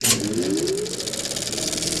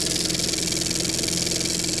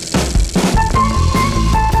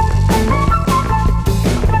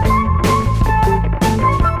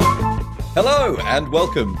and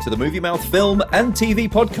welcome to the Movie Mouth Film and TV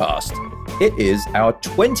Podcast. It is our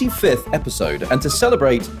 25th episode, and to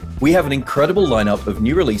celebrate, we have an incredible lineup of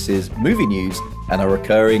new releases, movie news, and a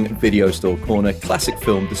recurring Video Store Corner classic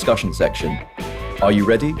film discussion section. Are you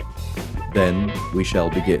ready? Then we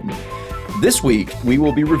shall begin. This week, we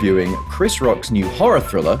will be reviewing Chris Rock's new horror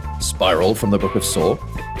thriller, Spiral from the Book of Saw,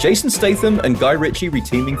 Jason Statham and Guy Ritchie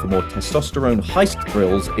reteaming for more testosterone heist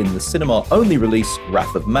thrills in the cinema-only release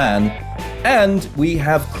Wrath of Man, and we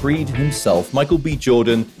have Creed himself, Michael B.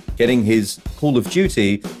 Jordan, getting his Call of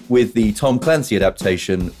Duty with the Tom Clancy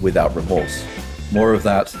adaptation Without Remorse. More of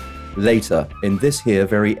that later in this here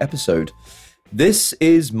very episode. This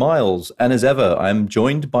is Miles, and as ever, I'm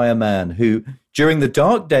joined by a man who, during the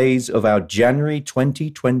dark days of our January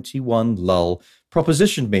 2021 lull,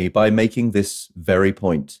 propositioned me by making this very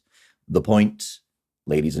point. The point,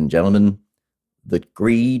 ladies and gentlemen, that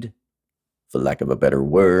greed, for lack of a better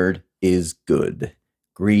word, is good.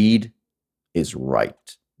 Greed is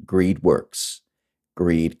right. Greed works.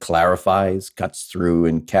 Greed clarifies, cuts through,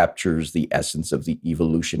 and captures the essence of the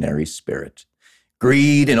evolutionary spirit.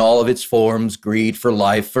 Greed in all of its forms, greed for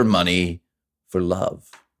life, for money, for love.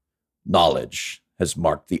 Knowledge has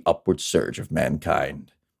marked the upward surge of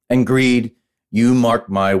mankind. And greed, you mark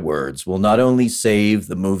my words, will not only save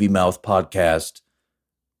the Movie Mouth podcast,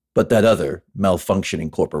 but that other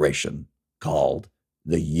malfunctioning corporation called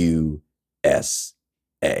the USA.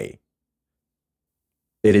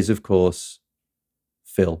 It is, of course,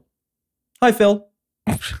 Phil. Hi, Phil.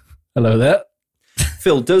 Hello there.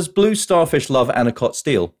 Phil, does blue starfish love Anacott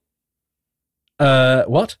steel?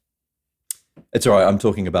 What? It's all right. I'm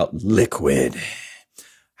talking about liquid.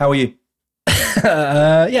 How are you?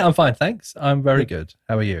 Yeah, I'm fine, thanks. I'm very good.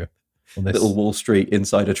 How are you? On this? Little Wall Street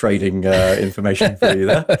insider trading information for you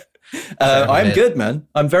there. I'm good, man.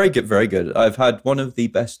 I'm very good, very good. I've had one of the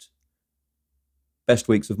best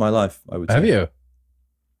weeks of my life, I would say. Have you?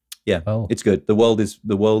 Yeah, It's good. The world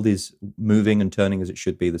is moving and turning as it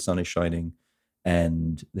should be. The sun is shining,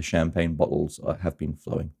 and the champagne bottles have been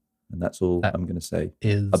flowing. And that's all I'm going to say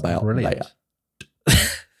about brilliant.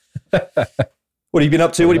 that. What have you been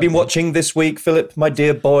up to? What have you been watching this week, Philip, my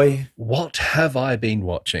dear boy? What have I been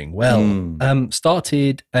watching? Well,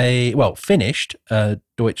 finished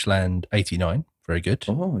Deutschland 89. Very good.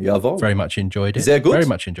 Oh, jawohl. Very much enjoyed it. Sehr gut. Very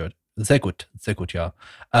much enjoyed it. Sehr gut, yeah.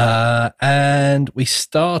 And we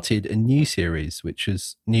started a new series, which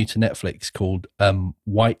is new to Netflix, called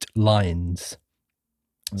White Lines.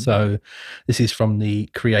 So this is from the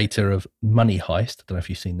creator of Money Heist. I don't know if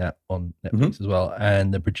you've seen that on Netflix as well,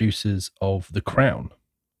 and the producers of The Crown.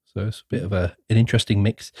 So it's a bit of an interesting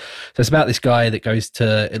mix. So it's about this guy that goes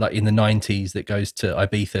to, like in the 90s, that goes to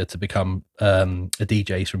Ibiza to become a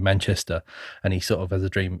DJ. He's from Manchester, and he sort of has a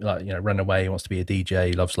dream, like, you know, run away. He wants to be a DJ.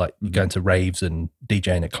 He loves like going to raves and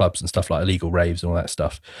DJing at clubs and stuff, like illegal raves and all that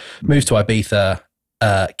stuff. Moves to Ibiza,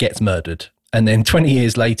 gets murdered. And then 20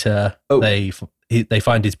 years later, they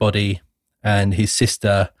find his body, and his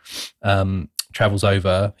sister travels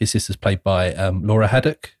over. His sister's played by Laura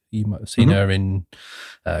Haddock. You might have seen her in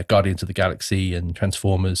Guardians of the Galaxy and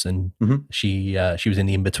Transformers, and she was in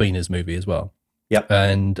the In-Betweeners movie as well. Yeah,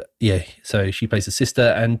 and so she plays the sister,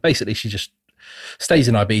 and basically she just stays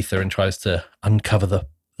in Ibiza and tries to uncover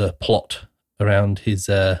the plot around his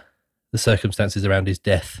the circumstances around his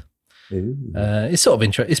death. It's sort of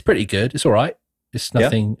interesting. It's pretty good. It's all right. It's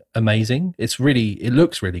nothing amazing. It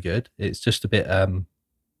looks really good. It's just a bit, I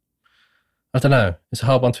don't know. It's a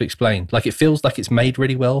hard one to explain. Like, it feels like it's made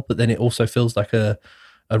really well, but then it also feels like a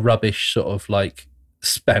rubbish sort of like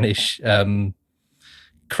Spanish crime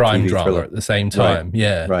TV drama thriller at the same time. Right.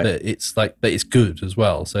 Yeah. Right. But it's good as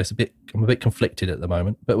well. So I'm a bit conflicted at the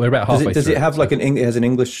moment, but we're about halfway through. Does it have it has an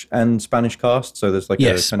English and Spanish cast? So there's like a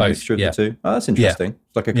kind of mixture of the two? Oh, that's interesting.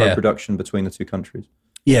 It's like a co-production between the two countries.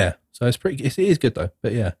 Yeah, so it is good though,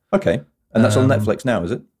 but yeah. Okay, and that's on Netflix now,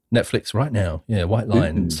 is it? Netflix right now, yeah. White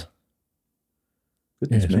Lines.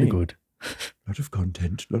 Goodness me, really good. Lot of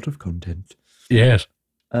content. Yes.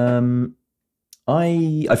 I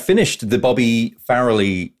finished the Bobby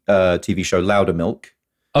Farrelly TV show Loudermilk.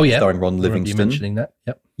 Oh yeah, starring Ron Livingston. You mentioning that?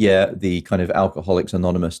 Yep. Yeah, the kind of Alcoholics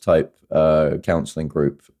Anonymous type counseling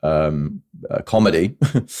group comedy,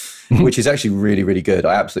 which is actually really, really good.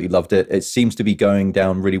 I absolutely loved it. It seems to be going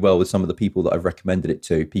down really well with some of the people that I've recommended it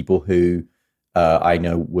to, people who I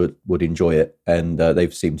know would enjoy it, and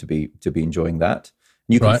they've seemed to be enjoying that.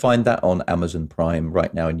 You can find that on Amazon Prime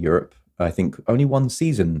right now in Europe. I think only one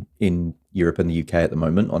season in Europe and the UK at the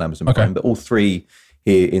moment on Amazon Prime, but all three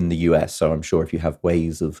here in the US. So I'm sure if you have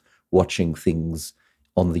ways of watching things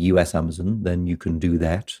on the US Amazon, then you can do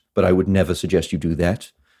that. But I would never suggest you do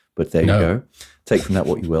that, But there you No. go. Take from that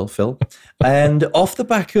what you will, Phil. And off the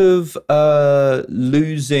back of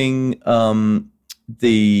losing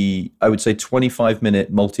I would say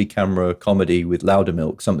 25-minute multi-camera comedy with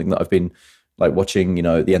Loudermilk, something that I've been like watching,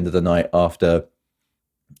 at the end of the night after,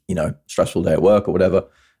 stressful day at work or whatever.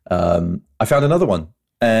 I found another one.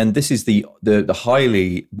 And this is the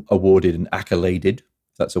highly awarded and accoladed,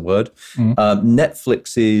 if that's a word,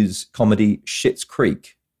 Netflix's comedy Schitt's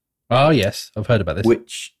Creek. Oh, yes. I've heard about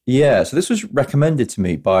this. So this was recommended to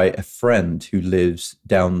me by a friend who lives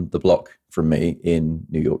down the block from me in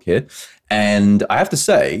New York here. And I have to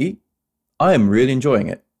say, I am really enjoying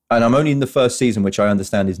it. And I'm only in the first season, which I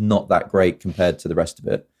understand is not that great compared to the rest of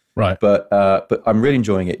it. Right. But I'm really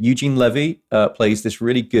enjoying it. Eugene Levy plays this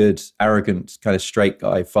really good, arrogant, kind of straight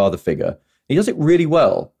guy, father figure. He does it really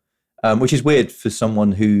well. Which is weird for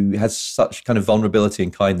someone who has such kind of vulnerability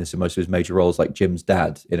and kindness in most of his major roles, like Jim's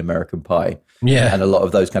dad in American Pie, and a lot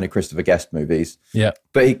of those kind of Christopher Guest movies. Yeah,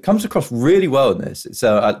 but he comes across really well in this.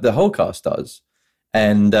 So the whole cast does,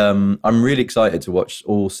 and I'm really excited to watch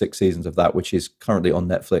all 6 seasons of that, which is currently on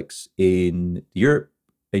Netflix in Europe,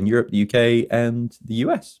 the UK, and the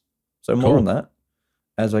US. So more on that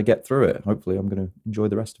as I get through it. Hopefully, I'm going to enjoy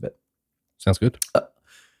the rest of it. Sounds good.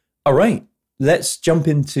 All right. Let's jump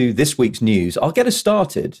into this week's news. I'll get us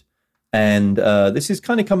started. And this is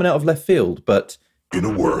kind of coming out of left field, but... In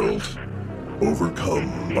a world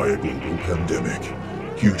overcome by a global pandemic,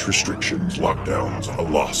 huge restrictions, lockdowns, and a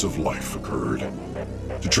loss of life occurred.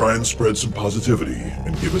 To try and spread some positivity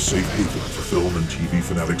and give a safe haven for film and TV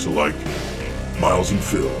fanatics alike, Miles and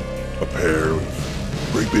Phil, a pair of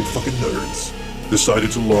great big fucking nerds,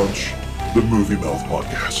 decided to launch the Movie Mouth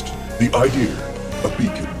Podcast. The idea, a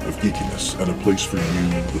beacon of geekiness and a place for you,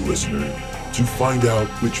 the listener, to find out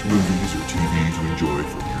which movies or TV to enjoy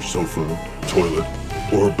from your sofa, toilet,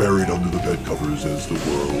 or buried under the bed covers as the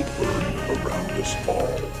world burned around us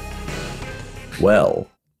all. Well,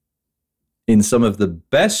 in some of the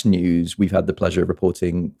best news we've had the pleasure of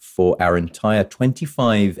reporting for our entire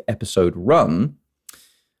 25-episode run,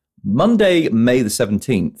 Monday, May the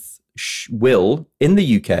 17th, will, in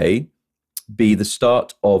the UK, be the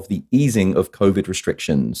start of the easing of COVID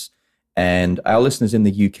restrictions. And our listeners in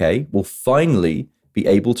the UK will finally be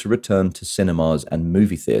able to return to cinemas and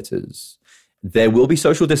movie theaters. There will be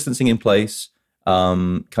social distancing in place,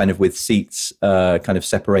 kind of with seats kind of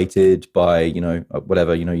separated by,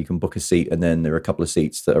 whatever, you can book a seat and then there are a couple of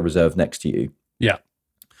seats that are reserved next to you. Yeah.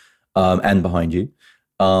 And behind you.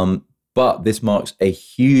 But this marks a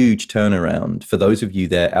huge turnaround for those of you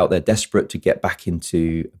there out there desperate to get back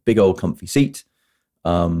into a big old comfy seat,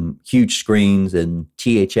 huge screens and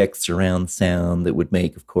THX surround sound that would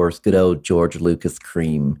make, of course, good old George Lucas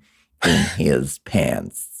cream in his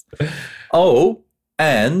pants. Oh,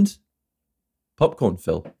 and popcorn,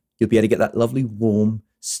 Phil. You'll be able to get that lovely, warm,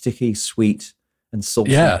 sticky, sweet, and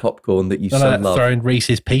salty popcorn that you so love. Throwing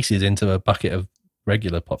Reese's Pieces into a bucket of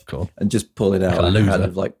regular popcorn. And just pulling out a hand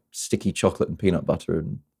of like sticky chocolate and peanut butter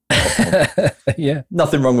and popcorn. Yeah.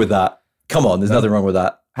 Nothing wrong with that. Come on, there's nothing wrong with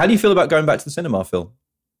that. How do you feel about going back to the cinema, Phil?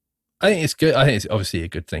 I think it's good. I think it's obviously a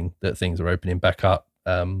good thing that things are opening back up.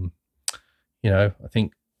 I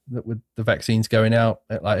think that with the vaccines going out,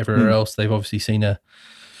 like everywhere else, they've obviously seen a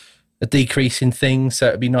decrease in things. So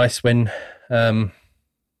it'd be nice when,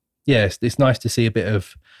 it's nice to see a bit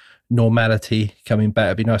of normality coming back.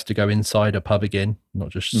 It'd be nice to go inside a pub again, not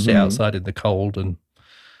just sit outside in the cold and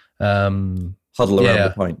huddle around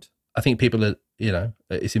the pint. I think people are,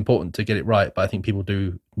 it's important to get it right, but I think people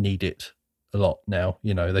do need it a lot now.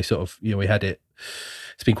 They sort of, we had it.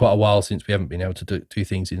 It's been quite a while since we haven't been able to do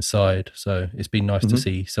things inside. So it's been nice to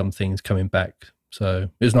see some things coming back. So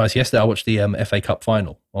it was nice. Yesterday I watched the FA Cup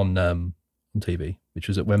final on TV, which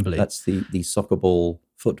was at Wembley. That's the soccer ball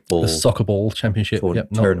football. The soccer ball championship.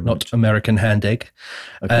 Yep, tournament. Not American hand egg.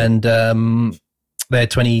 Okay. And they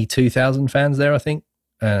had 22,000 fans there, I think.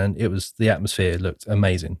 And the atmosphere looked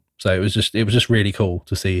amazing. So it was just really cool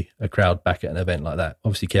to see a crowd back at an event like that.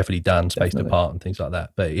 Obviously carefully done, spaced apart and things like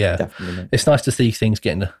that. But yeah, definitely. It's nice to see things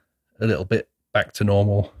getting a little bit back to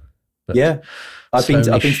normal. Yeah. I've been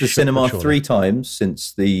to the cinema 3 times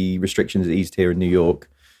since the restrictions eased here in New York.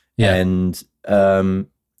 Yeah. And,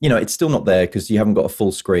 it's still not there because you haven't got a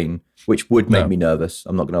full screen, which would make me nervous.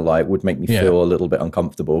 I'm not going to lie. It would make me feel a little bit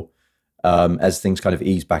uncomfortable. As things kind of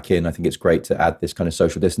ease back in, I think it's great to add this kind of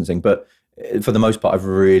social distancing. But for the most part, I've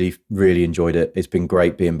really, really enjoyed it. It's been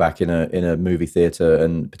great being back in a movie theater,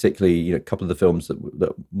 and particularly a couple of the films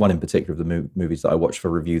that one in particular of the movies that I watched for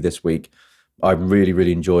review this week. I really,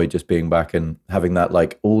 really enjoyed just being back and having that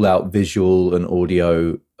like all-out visual and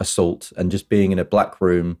audio assault, and just being in a black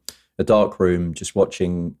room, a dark room, just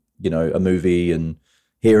watching a movie and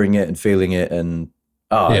hearing it and feeling it, and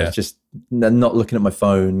it's just not looking at my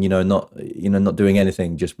phone, not doing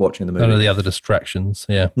anything, just watching the movie. None of the other distractions.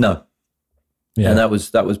 Yeah. No. Yeah. And that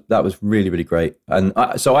was really, really great. And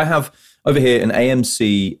so I have over here an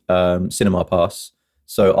AMC cinema pass.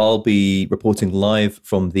 So I'll be reporting live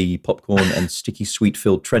from the popcorn and sticky sweet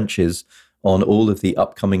filled trenches on all of the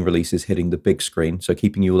upcoming releases hitting the big screen. So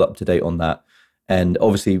keeping you all up to date on that. And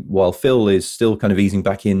obviously, while Phil is still kind of easing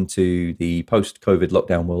back into the post-COVID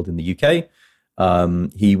lockdown world in the UK,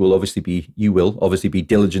 you will obviously be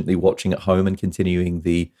diligently watching at home and continuing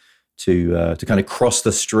to kind of cross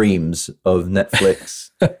the streams of Netflix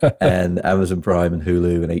and Amazon Prime and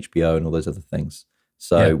Hulu and HBO and all those other things.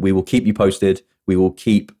 So we will keep you posted. We will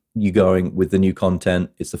keep you going with the new content.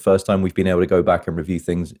 It's the first time we've been able to go back and review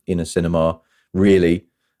things in a cinema, really,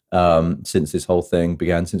 since this whole thing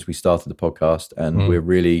began, since we started the podcast. And we're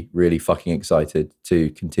really, really fucking excited to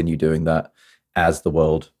continue doing that as the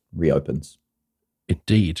world reopens.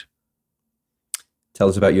 Indeed. Tell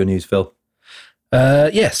us about your news, Phil.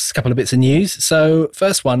 Yes, a couple of bits of news. So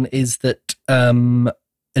first one is that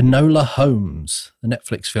Enola Holmes, the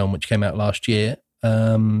Netflix film which came out last year,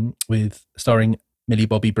 with starring Millie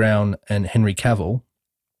Bobby Brown and Henry Cavill,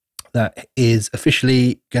 that is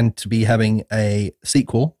officially going to be having a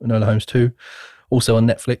sequel, Enola Holmes 2, also on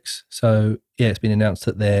Netflix. So yeah, it's been announced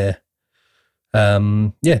that they're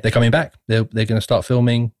coming back. They're going to start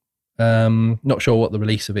filming. Not sure what the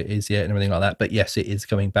release of it is yet and everything like that, but yes, it is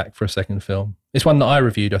coming back for a second film. It's one that I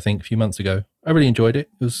reviewed, I think, a few months ago. I really enjoyed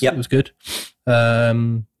it. It was good.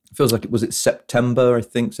 It feels like was it September, I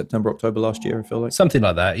think, October last year, I feel like. Something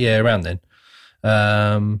like that, yeah, around then.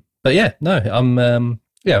 But yeah, no,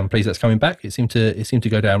 I'm pleased that's coming back. It seemed to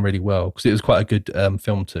go down really well because it was quite a good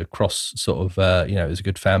film to cross sort of, it was a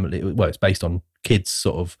good family. Well, it's based on kids'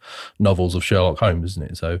 sort of novels of Sherlock Holmes,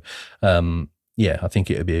 isn't it? So, I think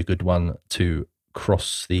it would be a good one to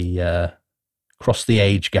cross the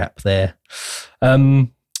age gap there. So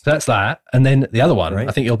that's that. And then the other one, right.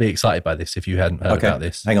 I think you'll be excited by this if you hadn't heard about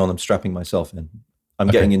this. Hang on, I'm strapping myself in. I'm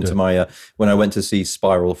getting into my, when I went to see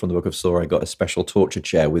Spiral from the Book of Saw, I got a special torture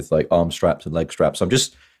chair with like arm straps and leg straps. So I'm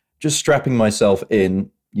just strapping myself in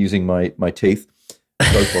using my teeth.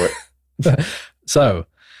 Go for it. So,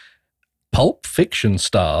 Pulp Fiction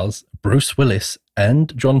stars Bruce Willis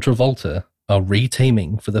and John Travolta are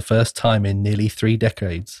reteaming for the first time in nearly 3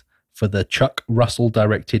 decades for the Chuck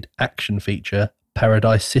Russell-directed action feature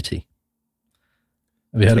Paradise City.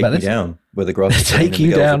 Have you heard about this? Take me down where the grass is Take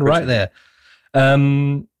you down right there.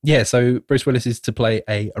 So Bruce Willis is to play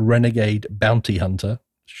a renegade bounty hunter,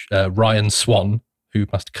 Ryan Swan, who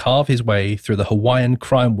must carve his way through the Hawaiian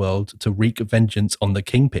crime world to wreak vengeance on the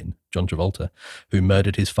kingpin, John Travolta, who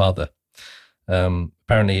murdered his father.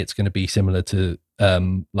 Apparently it's going to be similar to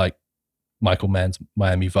like Michael Mann's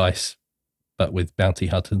Miami Vice, but with bounty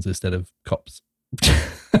hunters instead of cops.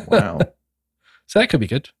 Wow. So that could be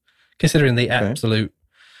good, considering the absolute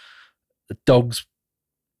dog's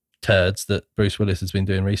turds that Bruce Willis has been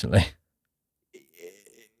doing recently.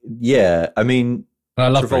 Yeah, I mean, I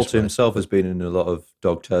love Travolta himself has been in a lot of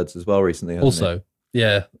dog turds as well recently, hasn't he?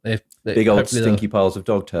 Yeah. Big old stinky piles of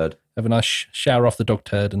dog turd. Have a nice shower off the dog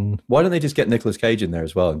turd. And why don't they just get Nicolas Cage in there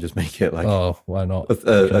as well and just make it like, oh, why not?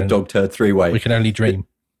 A dog turd 3-way. We can only dream.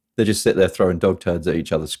 They just sit there throwing dog turds at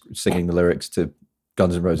each other, singing the lyrics to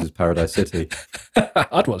Guns N' Roses' Paradise City.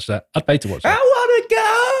 I'd watch that. I'd pay to watch that. I want to go.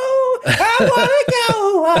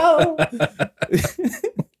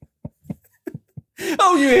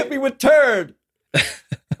 Oh, you hit me with turd.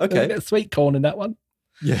 Okay. A bit of sweet corn in that one.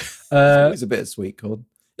 Yeah. There's always a bit of sweet corn.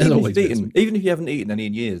 Even if you haven't eaten any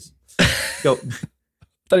in years. Don't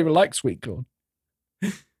even like sweet corn.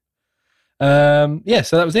 So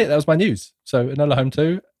that was it. That was my news. So Enola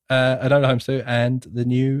Holmes 2 and the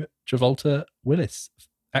new Travolta Willis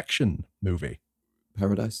action movie.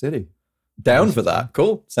 Paradise City. Down for that.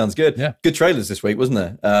 Cool. Sounds good. Yeah. Good trailers this week, wasn't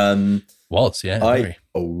there? Yeah.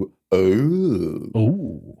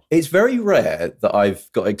 It's very rare that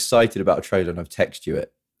I've got excited about a trailer and I've texted you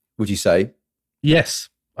it. Would you say? Yes.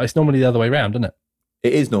 It's normally the other way around, isn't it?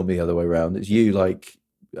 It is normally the other way around. It's you like,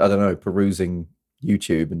 I don't know, perusing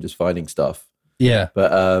YouTube and just finding stuff. Yeah.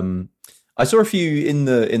 But I saw a few in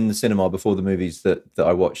the cinema before the movies that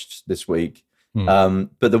I watched this week. But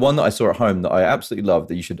the one that I saw at home that I absolutely love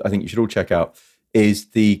that I think you should all check out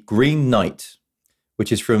is The Green Knight,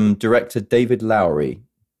 which is from director David Lowery.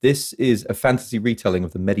 This is a fantasy retelling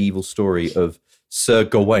of the medieval story of Sir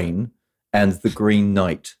Gawain and the Green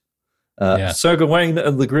Knight. Sir Gawain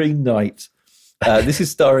and the Green Knight. This is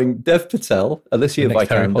starring Dev Patel, Alicia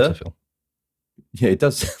Vikander. Film. Yeah, it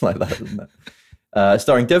does sound like that, doesn't it?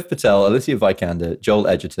 starring Dev Patel, Alicia Vikander, Joel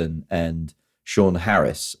Edgerton, and Sean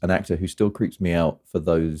Harris, an actor who still creeps me out for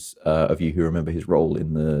those of you who remember his role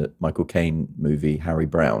in the Michael Caine movie Harry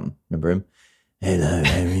Brown. Remember him? Hello,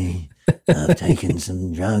 Harry. I've taken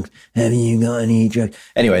some drugs. Have you got any drugs?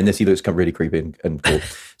 Anyway, in this he looks kind of really creepy and cool.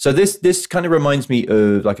 So this kind of reminds me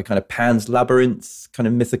of like a kind of Pan's Labyrinth kind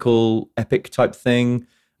of mythical epic type thing.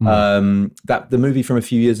 That the movie from a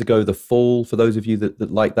few years ago, The Fall, for those of you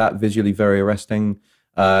that like that, visually very arresting.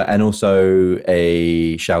 And also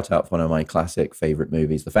a shout out for one of my classic favorite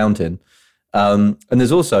movies, The Fountain. And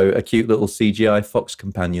there's also a cute little CGI fox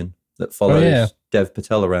companion that follows Dev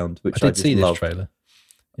Patel around, which I did just see this loved. trailer.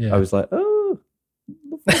 Yeah. I was like, oh.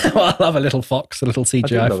 I love a little fox, a little CGI I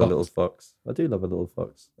do love fox. a little fox. I do love a little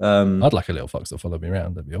fox. I'd like a little fox that followed me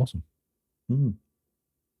around. That'd be awesome.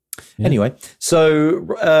 Yeah. Anyway, so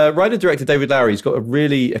writer-director David Lowery's got a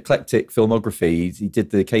really eclectic filmography. He did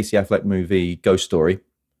the Casey Affleck movie Ghost Story,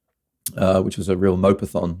 which was a real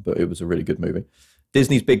mopathon, but it was a really good movie.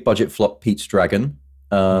 Disney's big-budget flop Pete's Dragon,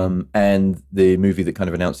 and the movie that kind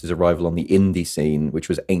of announced his arrival on the indie scene, which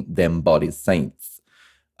was Ain't Them Bodies Saints.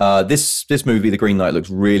 This movie, The Green Knight, looks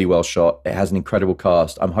really well shot. It has an incredible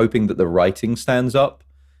cast. I'm hoping that the writing stands up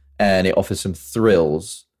and it offers some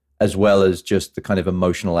thrills, as well as just the kind of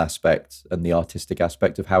emotional aspect and the artistic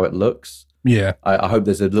aspect of how it looks. Yeah. I hope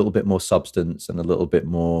there's a little bit more substance and a little bit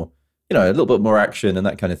more, a little bit more action and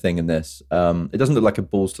that kind of thing in this. It doesn't look like a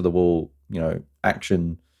balls to the wall, medieval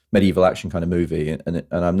action kind of movie.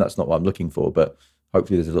 And that's not what I'm looking for, but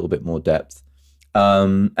hopefully there's a little bit more depth.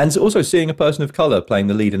 And also seeing a person of color playing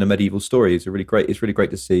the lead in a medieval story is really great. It's really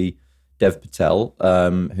great to see Dev Patel,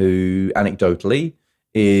 who anecdotally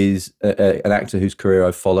is an actor whose career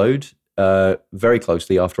I've followed very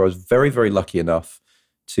closely after I was very, very lucky enough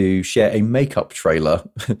to share a makeup trailer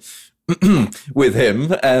with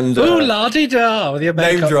him. And la-di-da, with your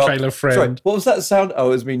makeup trailer friend. Sorry, what was that sound? Oh, it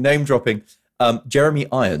was me name dropping. Jeremy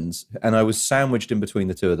Irons, and I was sandwiched in between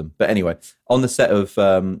the two of them. But anyway, on the set of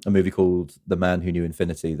a movie called The Man Who Knew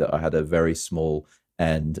Infinity that I had a very small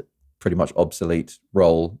and pretty much obsolete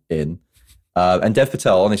role in. And Dev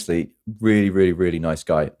Patel, honestly, really, really, really nice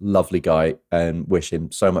guy, lovely guy, and wish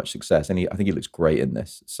him so much success. And I think he looks great in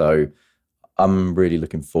this. So I'm really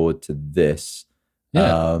looking forward to this.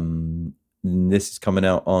 Yeah. This is coming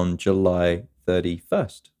out on July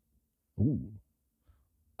 31st. Ooh.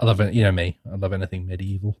 I love it. You know me. I love anything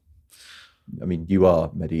medieval. I mean, you are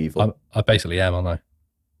medieval. I basically am, aren't I?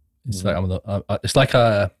 It's like it's like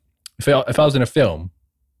if I was in a film,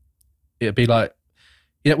 it'd be like,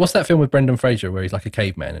 what's that film with Brendan Fraser where he's like a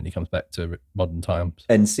caveman and he comes back to modern times?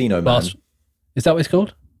 Encino Man. Is that what it's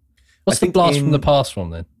called? What's the Blast from the Past from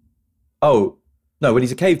then? Oh, no, when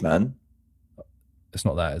he's a caveman. It's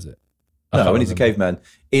not that, is it? No, when he's a caveman.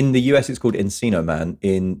 In the US, it's called Encino Man.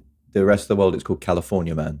 In the rest of the world, it's called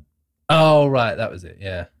California Man. Oh, right. That was it.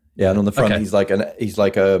 Yeah. Yeah, and on the front, he's like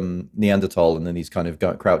a Neanderthal, and then he's kind of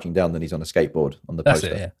crouching down, then he's on a skateboard on the poster.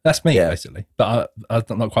 That's it, yeah. That's me, basically. But I'm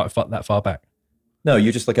not quite that far back. No,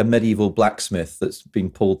 you're just like a medieval blacksmith that's being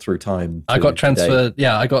pulled through time. I got transferred.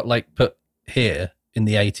 Yeah, I got put here in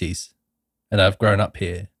the 80s, and I've grown up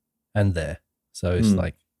here and there. So it's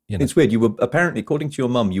It's weird. You were apparently, according to your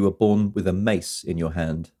mum, you were born with a mace in your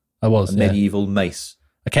hand. I was. A medieval mace.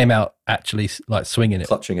 I came out actually swinging it.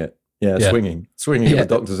 Clutching it. Yeah. Swinging at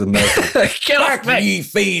the doctors and nurses. Get off me, ye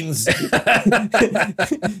fiends!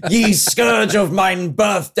 Ye scourge of mine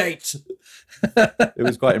birth date! It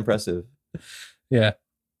was quite impressive. Yeah.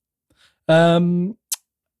 Anyway.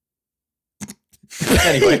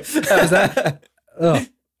 That was that. Oh,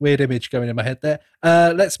 weird image going in my head there.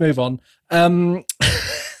 Let's move on.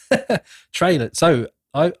 Trailer. So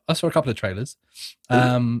I saw a couple of trailers.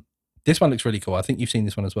 This one looks really cool. I think you've seen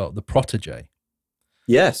this one as well. The Protégé.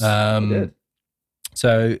 Yes. I did.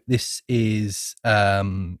 So this is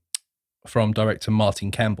from director Martin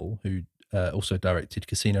Campbell, who also directed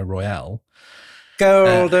Casino Royale.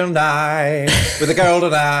 Golden eye with a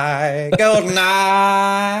golden eye, golden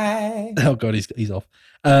eye. Oh God, he's off.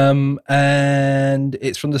 And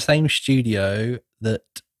it's from the same studio that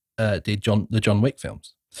did the John Wick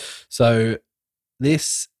films. So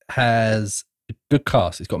this has a good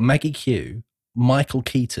cast. It's got Maggie Q, Michael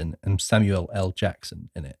Keaton, and Samuel L. Jackson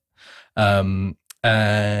in it.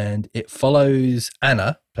 And it follows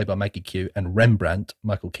Anna, played by Maggie Q, and Rembrandt,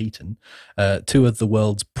 Michael Keaton, two of the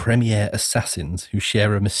world's premier assassins who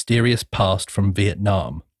share a mysterious past from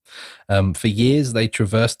Vietnam. For years, they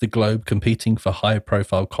traversed the globe competing for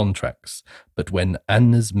high-profile contracts. But when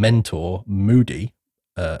Anna's mentor, Moody,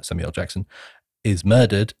 Samuel L. Jackson, is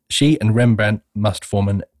murdered, she and Rembrandt must form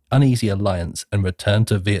an uneasy alliance and returned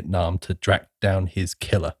to Vietnam to track down his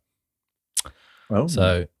killer. Oh.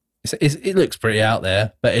 So it looks pretty out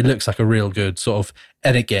there, but it looks like a real good sort of.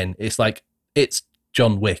 And again, it's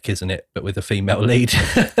John Wick, isn't it? But with a female lead.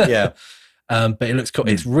 Yeah. But it looks cool.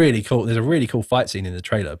 It's really cool. There's a really cool fight scene in the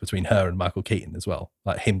trailer between her and Michael Keaton as well.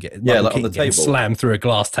 Like him getting like on the table, slammed through a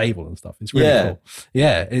glass table and stuff. It's really cool.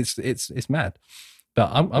 Yeah, it's mad.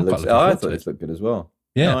 But I'm quite looking forward I to thought it. it looked good as well.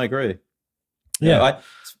 Yeah, no, I agree. Yeah,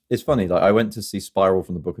 it's funny. Like I went to see Spiral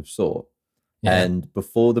from the Book of Saw, and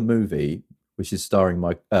before the movie, which is starring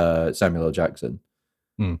Samuel L. Jackson,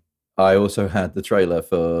 I also had the trailer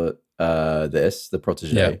for The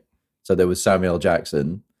Protégé. Yeah. So there was Samuel L.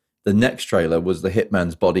 Jackson. The next trailer was the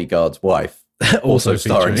hitman's bodyguard's wife, also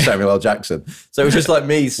starring Samuel L. Jackson. So it was just like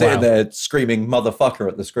me sitting there screaming "motherfucker"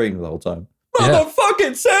 at the screen the whole time.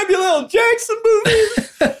 Motherfucking Samuel L. Jackson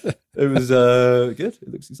movie. It was good.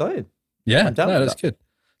 It looks exciting. Yeah, I'm down for that's that. good.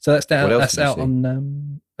 So that's down. What else That's did you out see?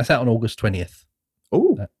 on. That's out on August 20th.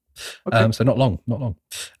 Oh, okay. So not long.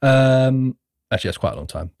 Actually, that's quite a long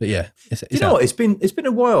time. But yeah, you know what? It's been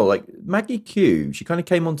a while. Like Maggie Q, she kind of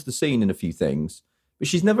came onto the scene in a few things, but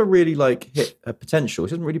she's never really like hit her potential.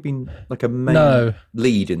 She hasn't really been like a main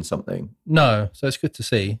lead in something. No, so it's good to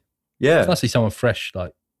see. Yeah, it's nice to see someone fresh,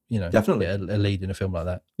 like definitely a lead in a film like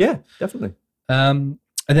that. Yeah, definitely.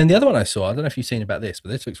 And then the other one I saw, I don't know if you've seen about this, but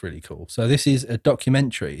this looks really cool. So this is a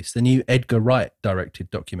documentary. It's the new Edgar Wright directed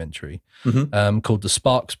documentary called The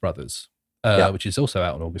Sparks Brothers, which is also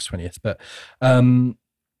out on August 20th. But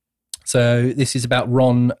so this is about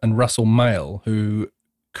Ron and Russell Mael, who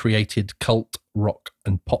created cult rock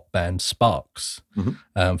and pop band Sparks,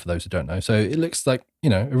 for those who don't know. So it looks like,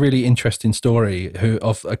 a really interesting story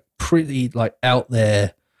of a pretty like out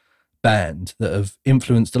there band that have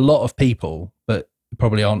influenced a lot of people, but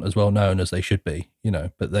probably aren't as well known as they should be,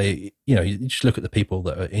 but they, you just look at the people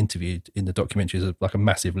that are interviewed in the documentary. There's like a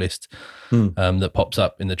massive list that pops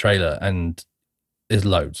up in the trailer, and there's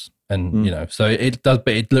loads. And, so it does,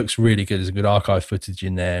 but it looks really good. There's a good archive footage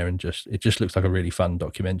in there, and it just looks like a really fun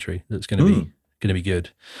documentary that's going to be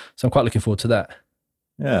good. So I'm quite looking forward to that.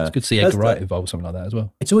 Yeah. It's good to see Edgar Wright involved with something like that as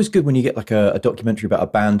well. It's always good when you get like a documentary about a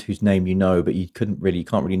band whose name but you can't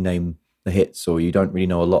really name the hits, or you don't really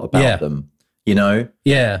know a lot about them.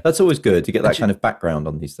 Yeah, that's always good to get that kind of background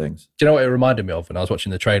on these things. Do you know what it reminded me of when I was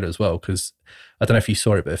watching the trailer as well? Because I don't know if you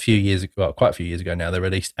saw it, but quite a few years ago now, they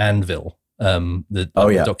released Anvil, the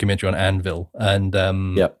documentary on Anvil, and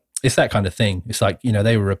it's that kind of thing. It's like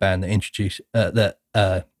they were a band that introduced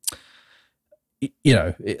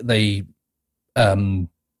they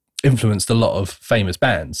influenced a lot of famous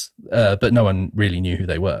bands, but no one really knew who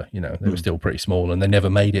they were. They were still pretty small, and they never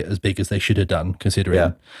made it as big as they should have done,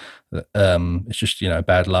 considering it's just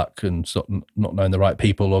bad luck and sort of not knowing the right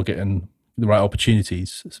people or getting the right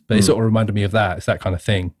opportunities. But it sort of reminded me of that. It's that kind of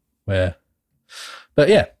thing where, but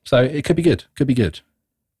yeah, so it could be good.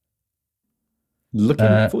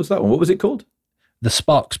 Looking forward to that one. What was it called? The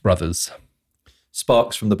Sparks Brothers.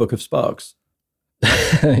 Sparks from the Book of Sparks.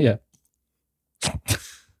 Yeah.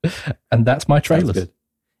 And that's my trailers. Good.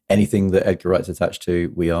 Anything that Edgar Wright's attached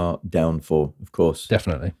to, we are down for, of course.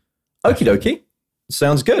 Definitely. Okie dokie.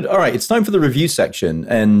 Sounds good. All right, it's time for the review section.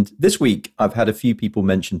 And this week, I've had a few people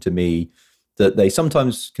mention to me that they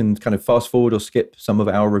sometimes can kind of fast forward or skip some of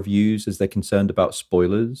our reviews as they're concerned about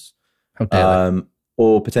spoilers. How dare they?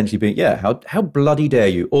 Or potentially being, how bloody dare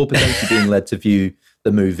you? Or potentially being led to view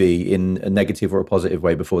the movie in a negative or a positive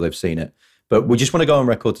way before they've seen it. But we just want to go on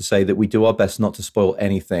record to say that we do our best not to spoil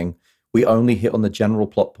anything. We only hit on the general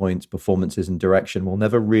plot points, performances, and direction. We'll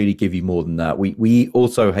never really give you more than that. We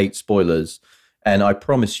also hate spoilers. And I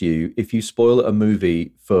promise you, if you spoil a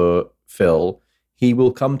movie for Phil, he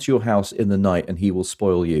will come to your house in the night and he will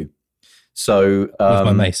spoil you. So with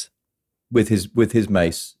my mace. With his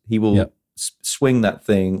mace. He will swing that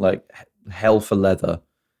thing like hell for leather.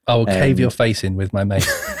 I will cave your face in with my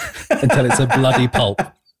mace until it's a bloody pulp.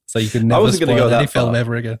 So you can never spoil any film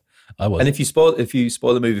ever again. I was. And if you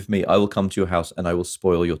spoil the movie for me, I will come to your house and I will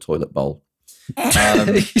spoil your toilet bowl. At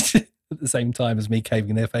the same time as me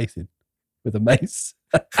caving their face in with a mace.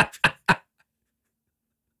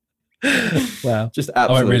 Wow. Just absolutely. I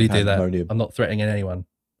won't really do pandemonium. that. I'm not threatening anyone.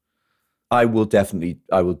 I will definitely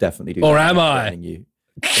do or that. Am I? You.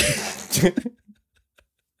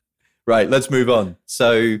 Right, let's move on.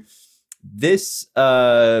 So this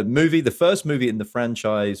movie, the first movie in the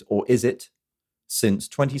franchise, or is it, since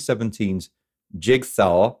 2017's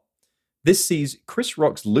Jigsaw, this sees Chris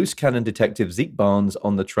Rock's loose cannon detective Zeke Barnes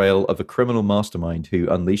on the trail of a criminal mastermind who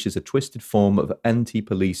unleashes a twisted form of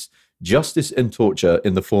anti-police justice and torture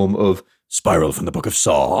in the form of Spiral from the Book of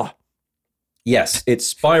Saw. Yes, it's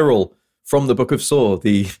Spiral from the Book of Saw,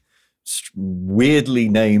 the weirdly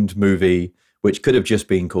named movie, which could have just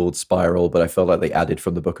been called Spiral, but I felt like they added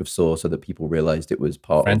from the Book of Saw so that people realized it was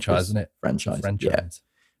part Franchise, of this isn't it? franchise. Franchise.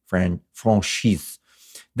 Yeah. Franchise.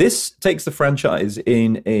 This takes the franchise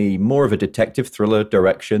in a more of a detective thriller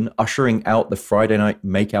direction, ushering out the Friday night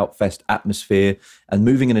makeout fest atmosphere and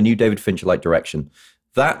moving in a new David Fincher-like direction.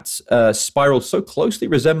 That Spiral so closely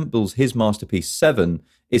resembles his masterpiece Seven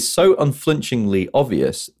is so unflinchingly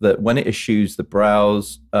obvious that when it eschews the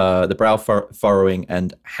brow furrowing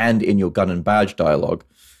and hand in your gun and badge dialogue,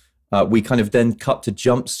 we kind of then cut to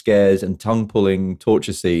jump scares and tongue-pulling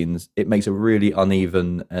torture scenes. It makes a really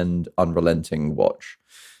uneven and unrelenting watch.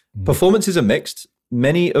 Performances are mixed.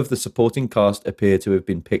 Many of the supporting cast appear to have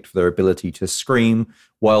been picked for their ability to scream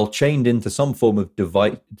while chained into some form of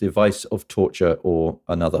device of torture or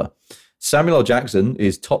another. Samuel L. Jackson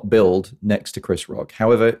is top billed next to Chris Rock.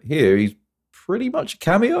 However, here he's pretty much a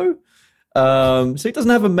cameo, so he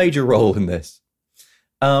doesn't have a major role in this.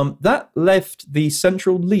 That left the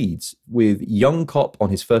central leads with young cop on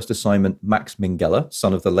his first assignment, Max Minghella,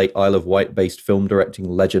 son of the late Isle of Wight-based film directing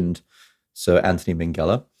legend Sir Anthony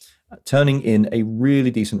Minghella, turning in a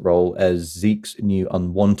really decent role as Zeke's new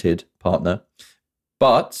unwanted partner.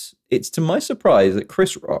 But it's to my surprise that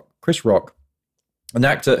Chris Rock, an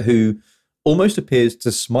actor who almost appears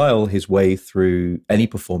to smile his way through any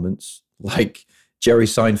performance, like Jerry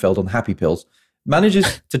Seinfeld on Happy Pills,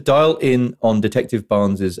 manages to dial in on Detective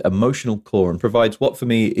Barnes's emotional core and provides what for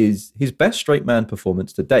me is his best straight man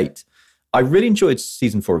performance to date. I really enjoyed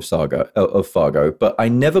season 4 of Fargo, but I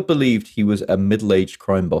never believed he was a middle-aged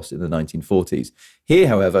crime boss in the 1940s. Here,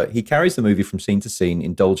 however, he carries the movie from scene to scene,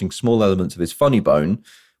 indulging small elements of his funny bone,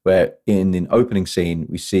 where in an opening scene,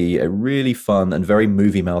 we see a really fun and very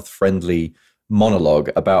movie mouth friendly monologue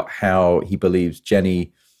about how he believes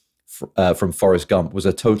Jenny from Forrest Gump was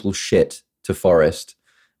a total shit to Forrest.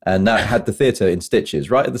 And that had the theater in stitches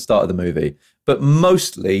right at the start of the movie. But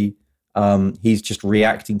mostly, he's just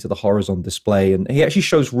reacting to the horrors on display, and he actually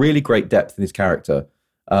shows really great depth in his character.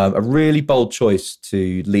 A really bold choice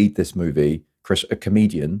to lead this movie, a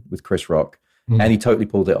comedian with Chris Rock, and he totally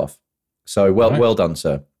pulled it off. So well done,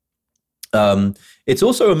 sir. It's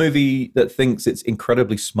also a movie that thinks it's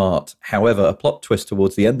incredibly smart. However, a plot twist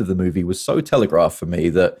towards the end of the movie was so telegraphed for me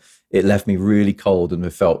that it left me really cold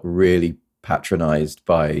and felt really patronized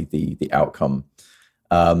by the outcome.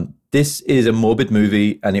 This is a morbid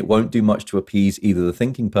movie, and it won't do much to appease either the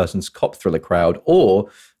thinking person's cop thriller crowd or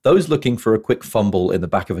those looking for a quick fumble in the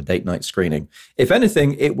back of a date night screening. If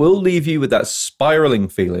anything, it will leave you with that spiraling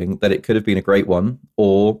feeling that it could have been a great one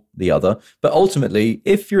or the other. But ultimately,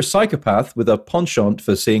 if you're a psychopath with a penchant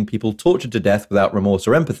for seeing people tortured to death without remorse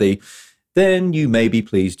or empathy, then you may be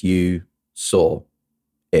pleased you saw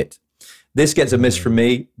it. This gets a miss from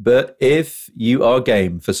me, but if you are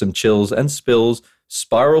game for some chills and spills,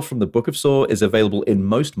 Spiral from the Book of Saw is available in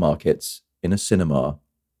most markets in a cinema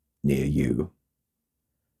near you.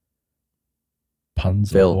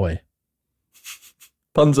 Puns ahoy.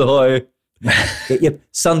 Puns ahoy. Yep.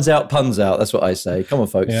 Sun's out, puns out. That's what I say. Come on,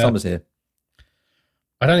 folks. Yeah. Summer's here.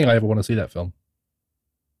 I don't think I ever want to see that film.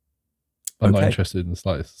 I'm not interested in the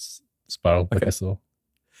slightest Spiral Book of Saw.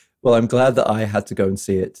 Well, I'm glad that I had to go and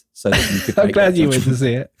see it so that you could. I'm glad you went to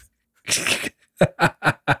see it.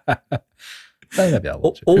 Maybe I'll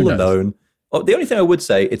watch it. All alone. Oh, the only thing I would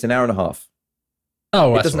say, it's an hour and a half.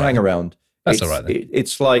 Oh, it doesn't hang around. That's all right then.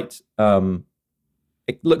 It's slight.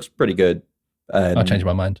 It looks pretty good. I'll change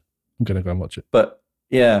my mind. I'm going to go and watch it. But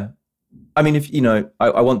yeah, I mean, if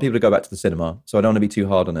I want people to go back to the cinema, so I don't want to be too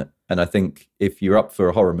hard on it. And I think if you're up for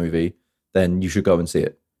a horror movie, then you should go and see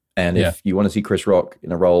it. And if you want to see Chris Rock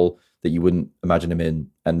in a role that you wouldn't imagine him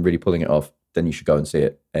in and really pulling it off, then you should go and see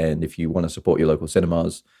it. And if you want to support your local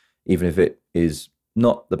cinemas, even if it is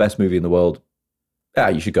not the best movie in the world,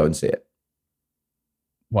 you should go and see it.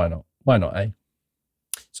 Why not? Why not, eh?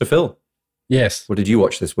 So, Phil. Yes. What did you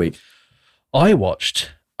watch this week? I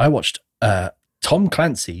watched Tom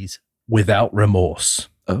Clancy's Without Remorse.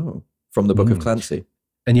 Oh, from the Book of Clancy.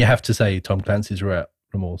 And you have to say Tom Clancy's Without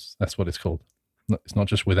Remorse. That's what it's called. It's not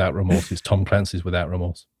just Without Remorse. It's Tom Clancy's Without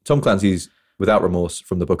Remorse. Tom Clancy's Without Remorse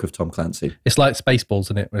from the Book of Tom Clancy. It's like Spaceballs,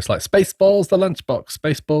 isn't it? It's like Spaceballs, the lunchbox,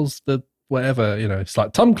 Spaceballs, the whatever, It's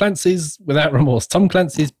like Tom Clancy's Without Remorse, Tom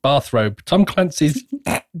Clancy's bathrobe, Tom Clancy's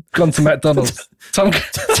gone to McDonald's, Tom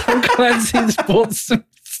Clancy's bought some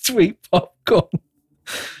sweet popcorn.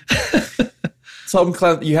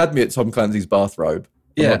 You had me at Tom Clancy's bathrobe.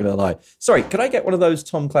 I'm not going to lie. Sorry, could I get one of those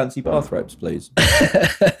Tom Clancy bathrobes, please?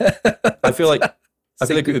 I feel like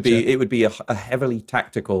it would be a heavily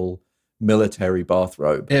tactical military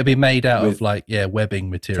bathrobe. It'd be made out of like webbing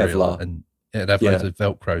material Kevlar. and it'd have loads of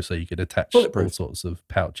Velcro so you could attach Bulletproof. all sorts of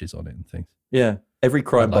pouches on it and things. Yeah, every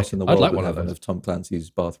crime boss in the I'd world like would one have of one those. of Tom Clancy's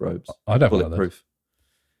bathrobes. I'd have one of those. Bulletproof.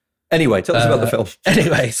 Anyway, tell us about the film.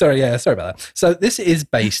 Anyway, sorry about that. So this is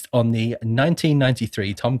based on the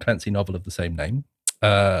 1993 Tom Clancy novel of the same name,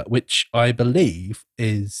 which I believe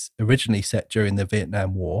is originally set during the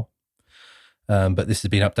Vietnam War. But this has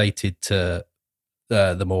been updated to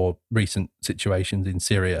the more recent situations in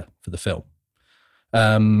Syria for the film.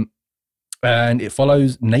 And it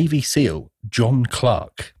follows Navy SEAL John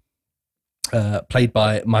Clark, played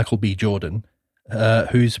by Michael B. Jordan,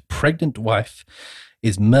 whose pregnant wife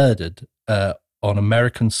is murdered on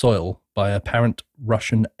American soil by apparent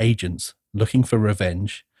Russian agents looking for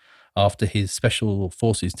revenge after his special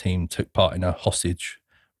forces team took part in a hostage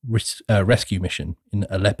rescue mission in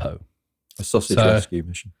Aleppo. A sausage rescue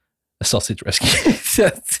mission. A sausage rescue.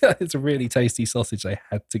 It's a really tasty sausage. They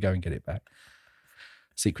had to go and get it back.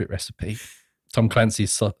 Secret recipe. Tom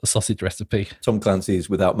Clancy's sausage recipe. Tom Clancy's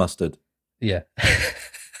without mustard. Yeah.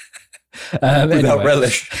 Without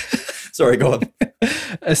relish. Sorry, go on.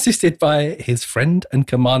 Assisted by his friend and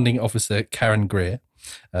commanding officer Karen Greer,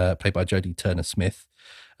 played by Jodie Turner-Smith,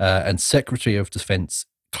 and Secretary of Defense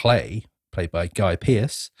Clay, played by Guy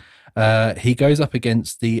Pearce, he goes up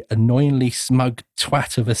against the annoyingly smug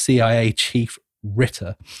twat of a CIA chief,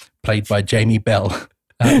 Ritter, played by Jamie Bell,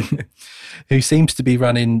 who seems to be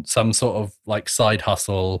running some sort of like side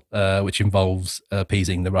hustle, which involves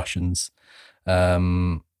appeasing the Russians.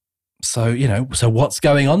 So what's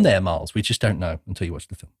going on there, Miles? We just don't know until you watch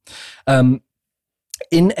the film.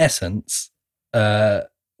 In essence,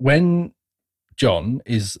 when John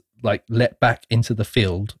is like let back into the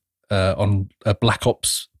field on a Black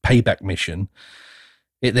Ops payback mission,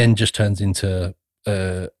 it then just turns into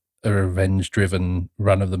a revenge-driven,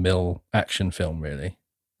 run-of-the-mill action film, really.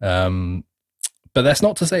 But that's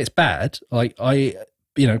not to say it's bad. Like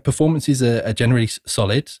performances are generally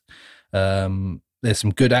solid. There's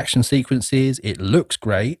some good action sequences. It looks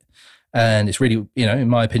great. And it's really, in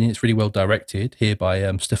my opinion, it's really well directed here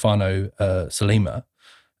by Stefano Salima.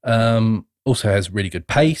 Also has really good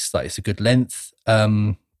pace. Like, it's a good length.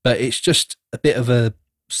 But it's just a bit of a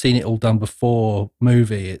seen it all done before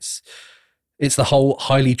movie. It's the whole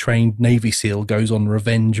highly trained Navy SEAL goes on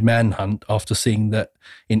revenge manhunt after seeing that,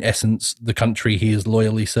 in essence, the country he has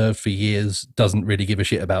loyally served for years doesn't really give a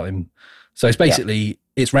shit about him. So it's basically,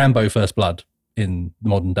 it's Rambo First Blood in the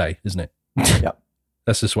modern day, isn't it? Yeah.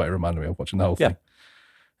 That's just what it reminded me of watching the whole thing.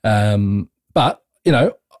 But,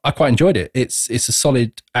 I quite enjoyed it. It's a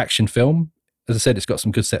solid action film. As I said, it's got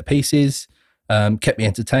some good set pieces, kept me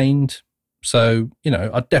entertained. So,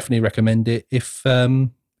 I'd definitely recommend it if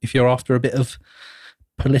you're after a bit of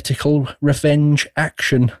political revenge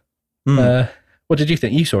action. What did you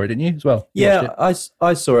think? You saw it, didn't you, as well? Yeah, I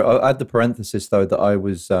saw it. I had the parenthesis, though, that I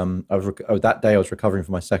was that day I was recovering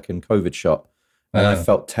from my second COVID shot, and I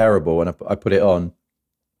felt terrible, and I put it on.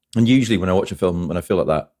 And usually when I watch a film, when I feel like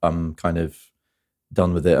that, I'm kind of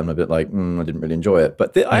done with it. I'm a bit like, I didn't really enjoy it.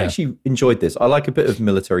 But I actually enjoyed this. I like a bit of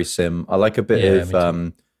military sim. I like a bit of,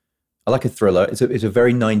 I like a thriller. It's a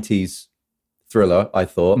very 90s thriller, I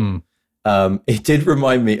thought. It did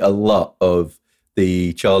remind me a lot of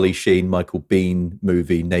the Charlie Sheen, Michael Biehn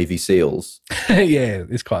movie, Navy SEALs. Yeah,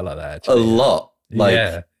 it's quite like that, actually. A lot.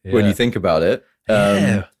 When you think about it.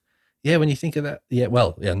 Yeah, when you think of that. Yeah,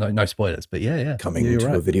 well, no spoilers, but yeah. Coming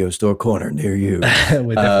to a video store corner near you.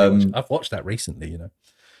 I've watched that recently,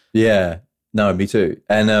 Yeah, no, me too.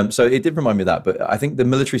 And so it did remind me of that, but I think the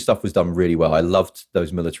military stuff was done really well. I loved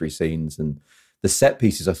those military scenes, and the set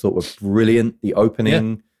pieces I thought were brilliant. The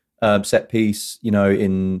opening set piece,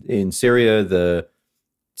 in Syria,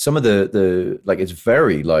 some of the like, it's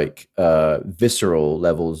very like visceral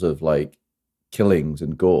levels of like killings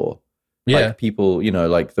and gore. Yeah, like people,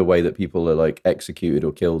 like the way that people are like executed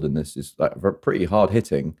or killed in this is like pretty hard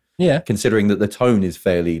hitting. Yeah, considering that the tone is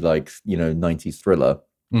fairly like 90s thriller.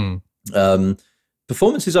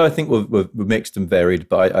 Performances I think were mixed and varied,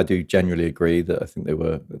 but I do genuinely agree that I think they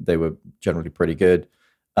were generally pretty good.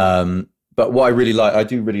 But what I really like, I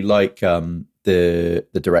do really like the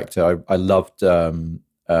director. I loved he did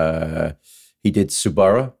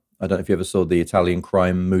Subara. I don't know if you ever saw the Italian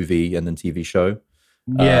crime movie and then TV show.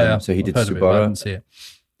 Yeah, so he did Subara. I didn't see it.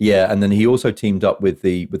 Yeah, and then he also teamed up with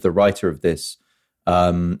the writer of this,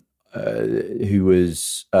 who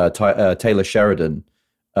was Taylor Sheridan,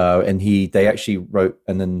 and they actually wrote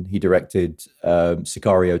and then he directed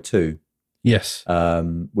Sicario 2. Yes,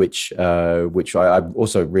 which I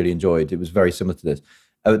also really enjoyed. It was very similar to this.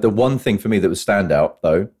 The one thing for me that was standout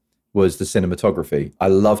though was the cinematography. I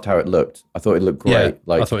loved how it looked. I thought it looked great.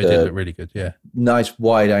 Yeah, I thought it did look really good. Yeah, nice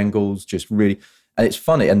wide angles, just really, and it's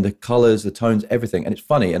funny, and the colors, the tones, everything, and it's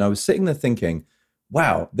funny. And I was sitting there thinking,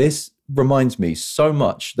 wow, this reminds me so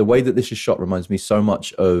much. The way that this is shot reminds me so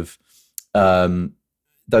much of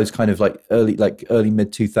those kind of like early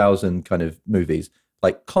mid 2000 kind of movies,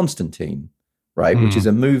 like Constantine, right? Which is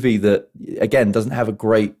a movie that again doesn't have a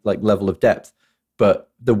great like level of depth, but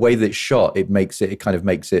the way that it's shot, it kind of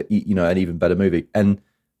makes it, you know, an even better movie. And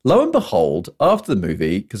lo and behold, after the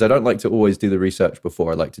movie, because I don't like to always do the research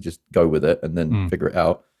before, I like to just go with it and then figure it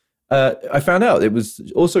out. I found out it was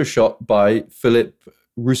also shot by Philippe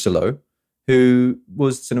Rousselot, who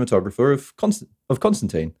was cinematographer of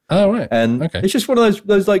Constantine. Oh, right. And it's just one of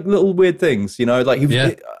those like little weird things, you know. Like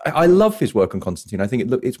I love his work on Constantine. I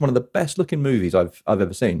think it's one of the best looking movies I've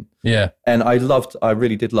ever seen. Yeah, and I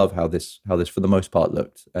really did love how this for the most part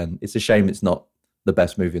looked. And it's a shame it's not the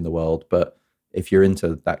best movie in the world, but if you're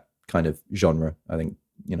into that kind of genre, I think,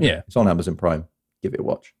 you know, it's on Amazon Prime. Give it a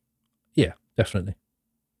watch. Yeah, definitely.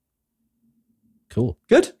 Cool.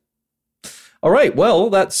 Good. All right. Well,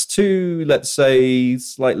 that's two, let's say,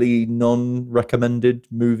 slightly non-recommended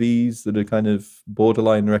movies that are kind of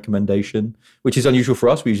borderline recommendation, which is unusual for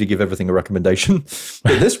us. We usually give everything a recommendation.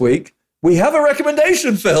 But this week, we have a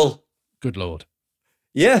recommendation, Phil. Good Lord.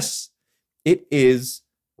 Yes. It is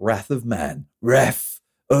Wrath of Man. Wrath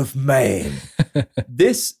of Man.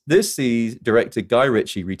 This sees director Guy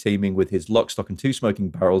Ritchie reteaming with his Lock, Stock and Two Smoking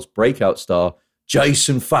Barrels breakout star,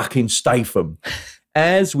 Jason fucking Statham,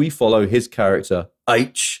 as we follow his character,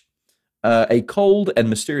 H, a cold and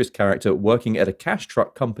mysterious character working at a cash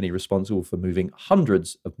truck company responsible for moving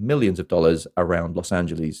hundreds of millions of dollars around Los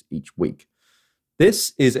Angeles each week.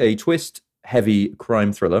 This is a twist-heavy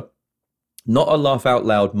crime thriller, not a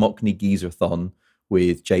laugh-out-loud Mockney geezer-thon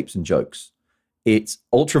with japes and jokes. It's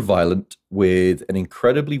ultra-violent with an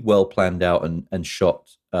incredibly well-planned-out and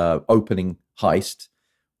shot opening heist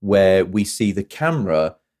where we see the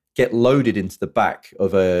camera get loaded into the back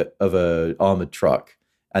of a armored truck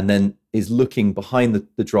and then is looking behind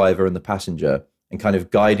the driver and the passenger and kind of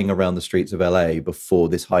guiding around the streets of LA before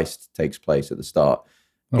this heist takes place at the start.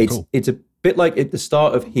 Cool. It's a bit like at the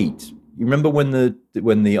start of Heat. You remember when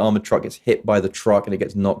the armored truck gets hit by the truck and it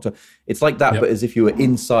gets knocked? It's like that, but as if you were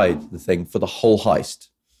inside the thing for the whole heist.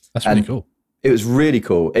 That's really cool. It was really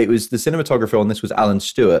cool. It was the cinematographer on this was Alan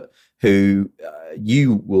Stewart, who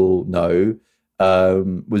you will know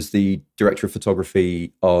was the director of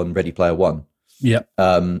photography on Ready Player One. Yeah.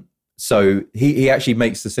 So he actually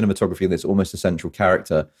makes the cinematography in this almost a central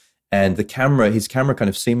character. And his camera kind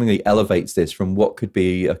of seemingly elevates this from what could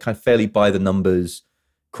be a kind of fairly by the numbers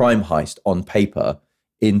crime heist on paper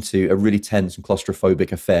into a really tense and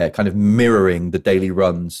claustrophobic affair, kind of mirroring the daily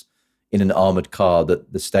runs in an armored car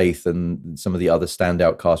that the Statham and some of the other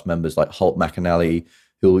standout cast members like Holt McAnally,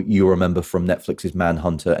 who you'll remember from Netflix's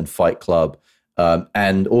Manhunter and Fight Club,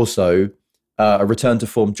 and also a return to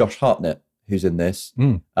form Josh Hartnett, who's in this.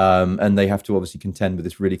 And they have to obviously contend with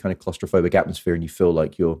this really kind of claustrophobic atmosphere, and you feel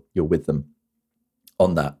like you're with them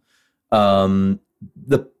on that.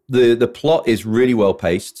 The plot is really well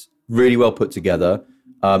paced, really well put together.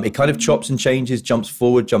 It kind of chops and changes, jumps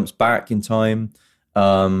forward, jumps back in time.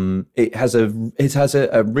 It has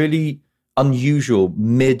a really unusual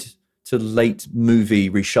mid to late movie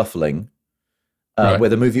reshuffling, where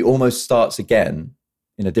the movie almost starts again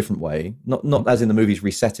in a different way, not as in the movie's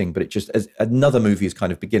resetting, but it just as another movie is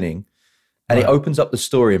kind of beginning, and it opens up the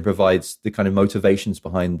story and provides the kind of motivations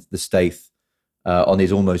behind the Stath on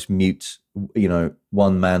his almost mute,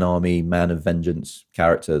 one-man army, man of vengeance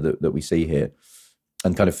character that we see here,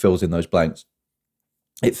 and kind of fills in those blanks.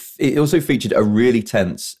 It also featured a really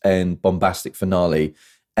tense and bombastic finale,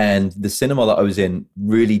 and the cinema that I was in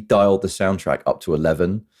really dialed the soundtrack up to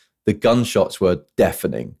 11. The gunshots were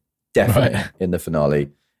deafening in the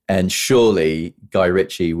finale, and surely Guy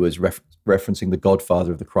Ritchie was referencing the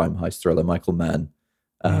godfather of the crime heist thriller, Michael Mann,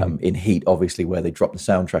 in Heat, obviously, where they drop the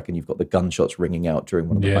soundtrack and you've got the gunshots ringing out during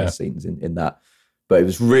one of the heist scenes in that. But it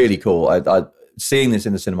was really cool. I seeing this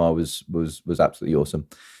in the cinema was absolutely awesome.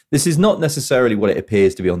 This is not necessarily what it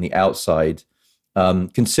appears to be on the outside.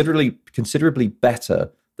 Considerably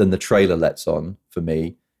better than the trailer lets on for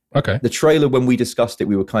me. Okay. The trailer, when we discussed it,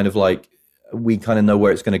 we were kind of like, we kind of know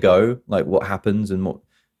where it's going to go, like what happens and what.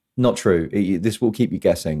 Not true. This will keep you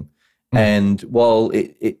guessing. And while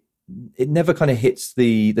it never kind of hits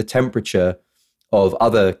the temperature of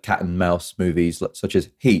other cat and mouse movies such as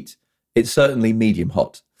Heat, it's certainly medium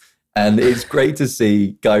hot. And it's great to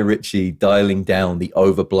see Guy Ritchie dialing down the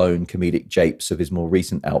overblown comedic japes of his more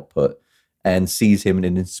recent output, and sees him in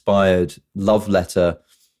an inspired love letter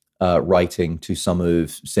writing to some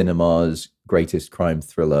of cinema's greatest crime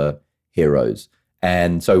thriller heroes.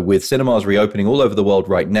 And so with cinemas reopening all over the world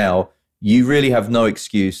right now, you really have no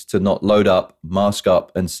excuse to not load up, mask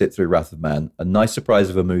up, and sit through Wrath of Man. A nice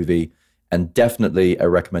surprise of a movie, and definitely a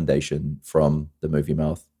recommendation from the Movie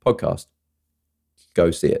Mouth podcast.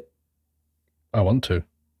 Go see it. I want to.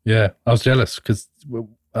 Yeah, I was jealous because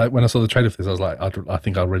when I saw the trailer for this, I was like, I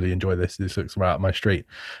think I'll really enjoy this. This looks right up my street.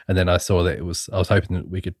 And then I saw that I was hoping that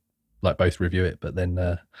we could like both review it, but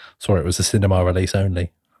then saw it was a cinema release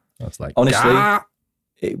only. I was like, honestly,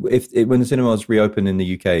 when the cinemas reopen in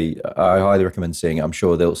the UK, I highly recommend seeing it. I'm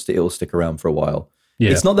sure it'll stick around for a while.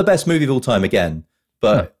 Yeah. It's not the best movie of all time again,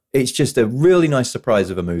 but it's just a really nice surprise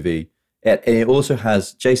of a movie. And it also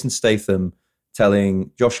has Jason Statham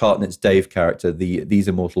telling Josh Hartnett's Dave character these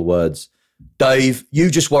immortal words: "Dave,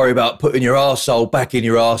 you just worry about putting your arsehole back in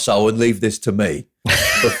your arsehole and leave this to me,"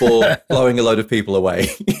 before blowing a load of people away.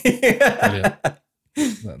 Brilliant.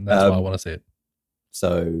 That's why I want to see it.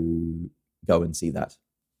 So go and see that.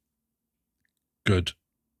 Good.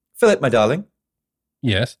 Philip, my darling.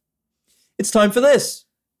 Yes. It's time for this.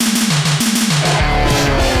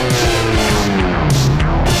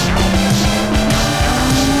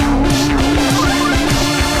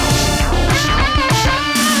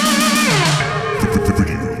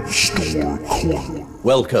 Video Store Corner.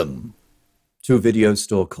 Welcome to Video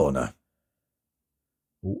Store Corner.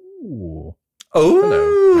 Ooh.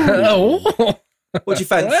 Oh. Hello. What do you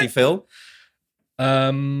fancy, Phil?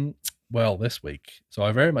 Well, this week. So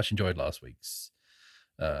I very much enjoyed last week's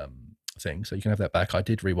thing. So you can have that back. I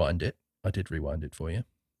did rewind it for you.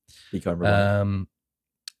 You can't rewind.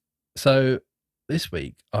 So this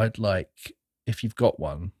week, I'd like, if you've got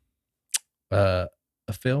one, a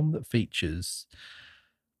film that features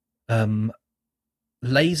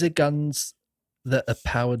laser guns that are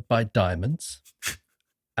powered by diamonds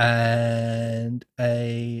and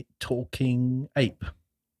a talking ape.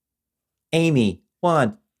 Amy,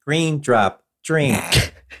 want green drop drink.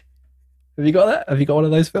 Have you got that? Have you got one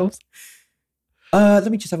of those films? Let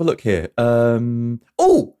me just have a look here. How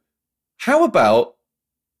about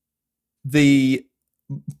the...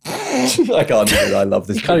 I can't even. I love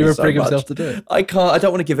this movie. He can't even so bring much. himself to do it. I can't. I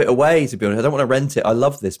don't want to give it away, to be honest. I don't want to rent it. I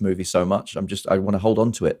love this movie so much. I want to hold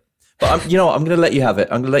on to it. But you know what? I'm going to let you have it.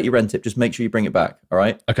 I'm going to let you rent it. Just make sure you bring it back. All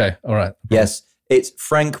right? Okay. All right. Yes. It's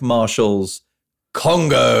Frank Marshall's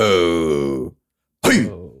Congo. Hey,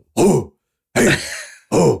 oh, hey,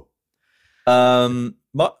 oh.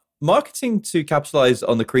 Marketing to capitalize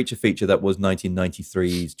on the creature feature that was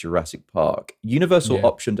 1993's Jurassic Park, Universal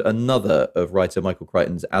optioned another of writer Michael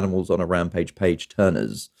Crichton's Animals on a Rampage page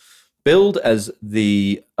turners, billed as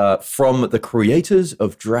the from the creators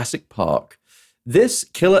of Jurassic Park. This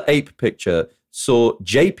killer ape picture saw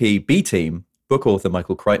JP B-Team, book author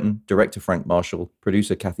Michael Crichton, director Frank Marshall,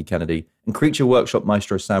 producer Kathy Kennedy, and Creature Workshop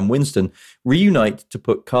maestro Sam Winston reunite to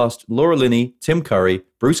put cast Laura Linney, Tim Curry,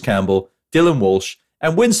 Bruce Campbell, Dylan Walsh,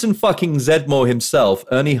 and Winston fucking Zedmore himself,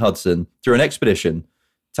 Ernie Hudson, through an expedition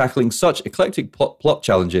tackling such eclectic plot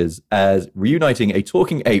challenges as reuniting a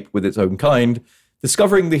talking ape with its own kind,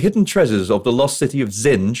 discovering the hidden treasures of the lost city of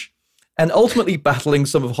Zinj, and ultimately battling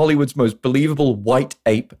some of Hollywood's most believable white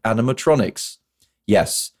ape animatronics.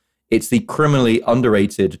 Yes, it's the criminally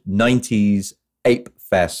underrated 90s ape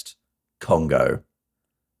fest Congo.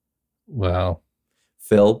 Wow.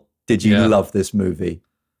 Phil, did you love this movie?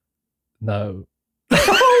 No. Do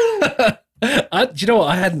you know what?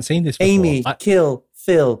 I hadn't seen this before. Amy, kill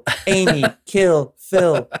Phil. Amy, kill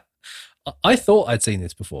Phil. I thought I'd seen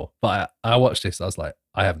this before, but I watched this. I was like,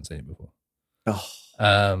 I haven't seen it before.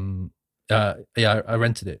 I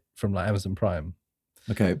rented it from like Amazon Prime.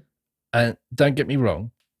 Okay. And don't get me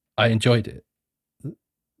wrong, I enjoyed it.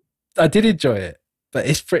 I did enjoy it, but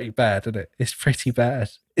it's pretty bad, isn't it? It's pretty bad.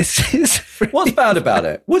 It's pretty What's bad about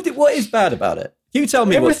it? What is bad about it? You tell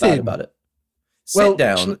me what's bad about it. Sit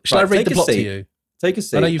down. Shall I read the plot to you? Take a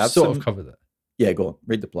seat. I know you've sort of covered it. Yeah, go on.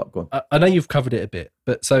 Read the plot. Go on. I know you've covered it a bit,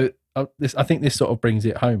 but so I think this sort of brings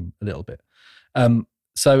it home a little bit.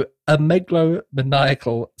 So a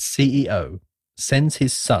megalomaniacal CEO sends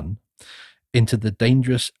his son into the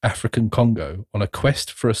dangerous African Congo on a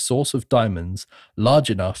quest for a source of diamonds large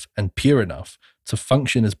enough and pure enough to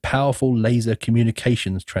function as powerful laser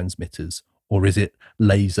communications transmitters, or is it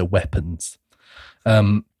laser weapons?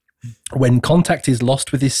 When contact is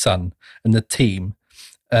lost with his son and the team,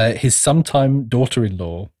 his sometime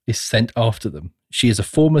daughter-in-law is sent after them. She is a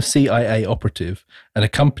former CIA operative and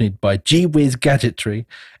accompanied by gee-whiz gadgetry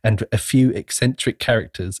and a few eccentric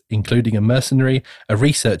characters, including a mercenary, a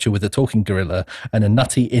researcher with a talking gorilla, and a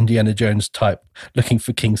nutty Indiana Jones type looking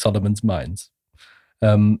for King Solomon's mines.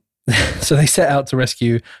 So they set out to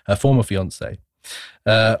rescue her former fiance.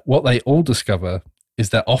 What they all discover is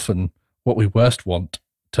that often what we worst want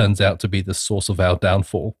turns out to be the source of our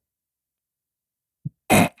downfall.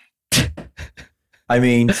 I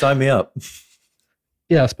mean, sign me up.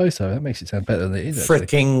 Yeah, I suppose so. That makes it sound better than it is. Actually.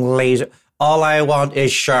 Fricking laser. All I want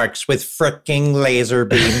is sharks with fricking laser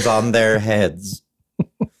beams on their heads. Do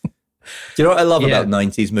you know what I love about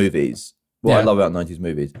 90s movies? What I love about 90s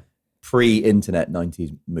movies? Pre-internet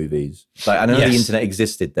 90s movies. Like, I know the internet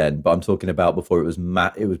existed then, but I'm talking about before it was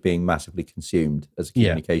being massively consumed as a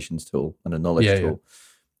communications tool and a knowledge tool.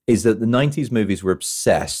 Is that the 90s movies were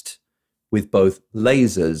obsessed with both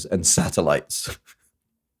lasers and satellites.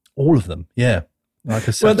 All of them, yeah. Like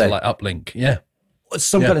a satellite uplink,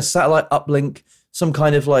 Some kind of satellite uplink, some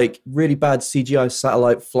kind of like really bad CGI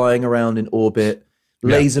satellite flying around in orbit,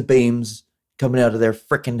 laser beams coming out of their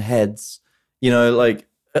freaking heads. You know, like,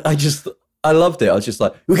 I loved it. I was just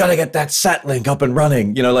like, we got to get that sat link up and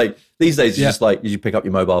running. You know, like these days, it's just like, you pick up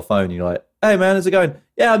your mobile phone and you're like, hey man, how's it going?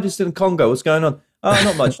 Yeah, I'm just in Congo. What's going on? Oh,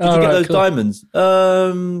 not much. Did you get those diamonds?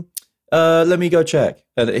 Let me go check.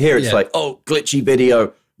 And here it's like, oh, glitchy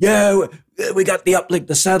video. Yeah, we got the uplink.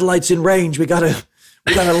 The satellite's in range. We gotta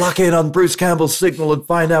lock in on Bruce Campbell's signal and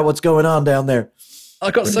find out what's going on down there. I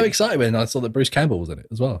got so excited when I saw that Bruce Campbell was in it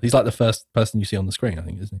as well. He's like the first person you see on the screen, I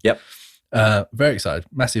think, isn't he? Yep. Very excited.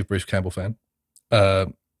 Massive Bruce Campbell fan.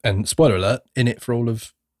 And spoiler alert, in it for all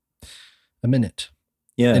of a minute.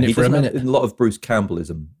 Yeah, in it for a minute. A lot of Bruce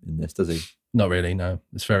Campbellism in this, does he? Not really, no.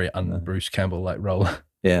 It's very un-Bruce Campbell-like role.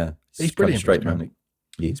 Yeah. He's brilliant. Straight man.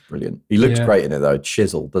 He's brilliant. He looks great in it, though.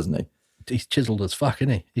 Chiseled, doesn't he? He's chiseled as fuck,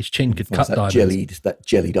 isn't he? His chin could cut diamonds. That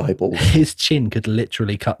jellied eyeball. His chin could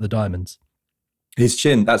literally cut the diamonds. His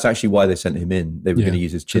chin, that's actually why they sent him in. They were going to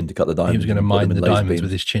use his chin to cut the diamonds. He was going to mine the diamonds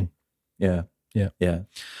with his chin. Yeah.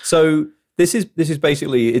 So this is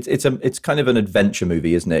basically, it's kind of an adventure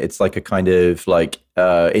movie, isn't it? It's like a kind of like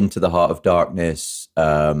Into the Heart of Darkness,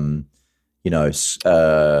 King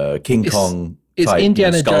Kong type,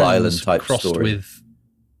 Indiana Skull Jones Island type crossed story. With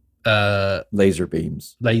laser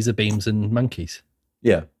beams and monkeys.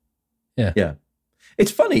 Yeah.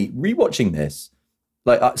 It's funny rewatching this.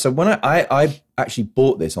 Like, so when I actually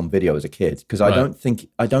bought this on video as a kid, because I don't think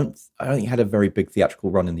it had a very big theatrical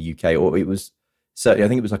run in the UK, or it was certainly, I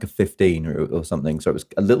think it was like a 15 or something. So it was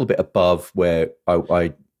a little bit above where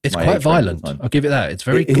it's quite violent. I'll give it that. It's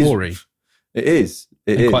very gory. It is.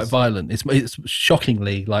 It is quite violent. It's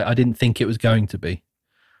shockingly, like, I didn't think it was going to be.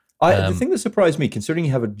 The thing that surprised me, considering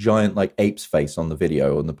you have a giant like ape's face on the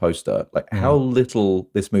video, on the poster, like how little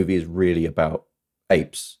this movie is really about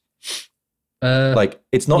apes. Like,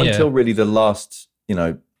 it's not until really the last,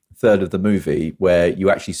 third of the movie where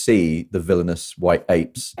you actually see the villainous white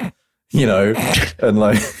apes, and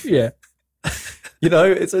like,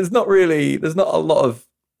 it's not really, there's not a lot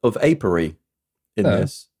of apery in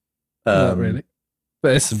this. Not really.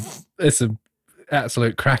 But there's some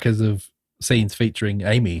absolute crackers of scenes featuring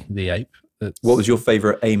Amy the ape. What was your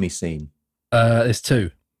favorite Amy scene? There's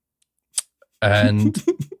two. And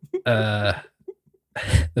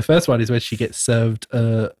the first one is when she gets served.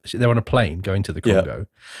 They're on a plane going to the Congo,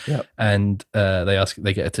 and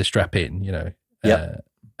they get her to strap in.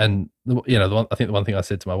 And the one thing I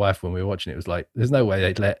said to my wife when we were watching it was like, "There's no way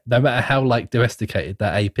they'd no matter how like domesticated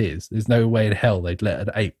that ape is, there's no way in hell they'd let an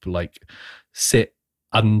ape like sit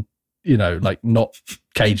like not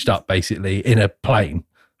caged up basically in a plane,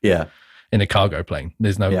 in a cargo plane.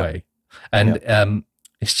 There's no way." And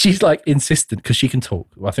she's like insistent because she can talk.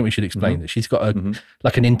 I think we should explain that she's got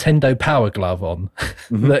like a Nintendo Power Glove on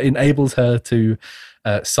that enables her to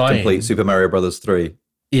sign. Complete Super Mario Brothers 3.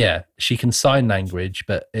 Yeah, she can sign language,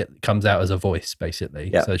 but it comes out as a voice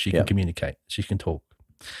basically, so she can communicate. She can talk,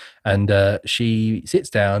 and she sits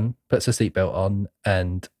down, puts her seatbelt on,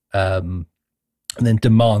 and then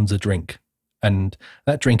demands a drink, and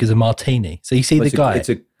that drink is a martini. So you see the guy. It's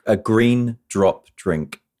a green drop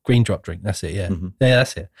drink. Green drop drink, that's it, yeah. Yeah,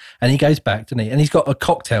 that's it. And he goes back, doesn't he? And he's got a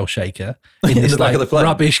cocktail shaker in this like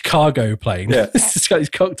rubbish cargo plane. Yeah. He's got his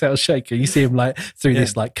cocktail shaker. You see him like through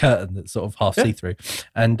this like curtain that's sort of half see-through.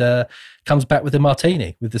 And comes back with a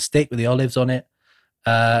martini, with the stick, with the olives on it.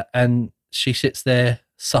 And she sits there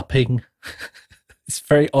supping. It's a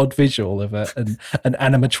very odd visual of an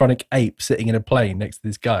animatronic ape sitting in a plane next to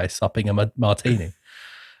this guy supping a martini.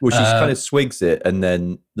 Well, she kind of swigs it and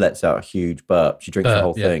then lets out a huge burp. She drinks the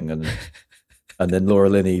whole thing, and then Laura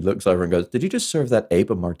Linney looks over and goes, "Did you just serve that ape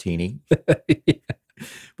a martini?"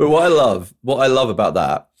 But what I love about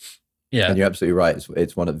that, and you're absolutely right,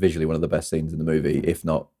 it's visually one of the best scenes in the movie, if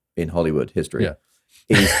not in Hollywood history,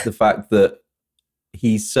 is the fact that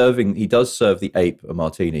he does serve the ape a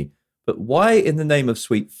martini, but why in the name of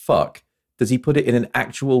sweet fuck does he put it in an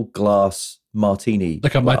actual glass martini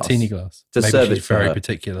Like a glass martini glass. to Maybe serve she's it for very her?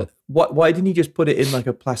 particular. Why didn't he just put it in like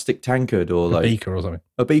a plastic tankard or A like beaker or something.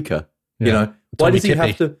 a beaker? Yeah. You know, why Tommy does he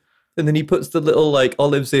have Tippy. to? And then he puts the little like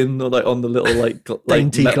olives in or like on the little like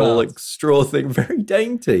Dainty metal glass. like straw thing. Very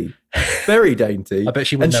dainty, very dainty. I bet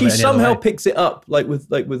she And wouldn't have she it any other somehow way. picks it up like with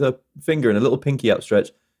her finger and a little pinky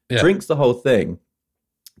outstretched. Yeah. Drinks the whole thing.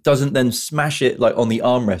 Doesn't then smash it like on the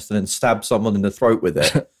armrest and then stab someone in the throat with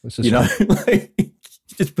it. It's just You know, like, he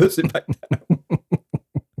just puts it back down.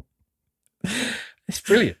 It's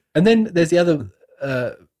brilliant. And then there's the other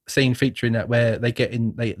scene featuring that where they get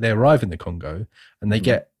in, they arrive in the Congo and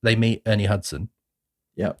they meet Ernie Hudson.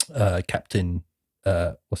 Yeah. Captain,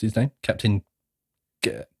 what's his name? Captain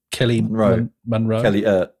Kelly Monroe. Monroe. Kelly,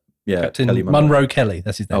 yeah, Captain Kelly Monroe Kelly.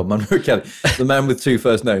 That's his name. Oh, Monroe Kelly, the man with two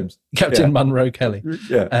first names. Captain yeah. Monroe Kelly.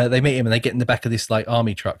 Yeah. They meet him and they get in the back of this like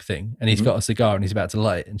army truck thing, and he's got a cigar and he's about to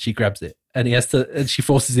light it, and she grabs it, and and she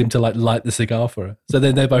forces him to like light the cigar for her. So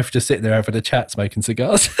then they're both just sitting there having a chat, smoking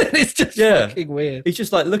cigars, and it's just fucking weird. He's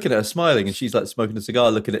just like looking at her, smiling, and she's like smoking a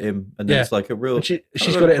cigar, looking at him, and then it's like a real. And she's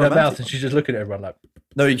got it in her mouth, and she's just looking at everyone like.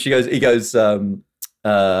 No, he goes.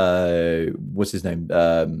 What's his name?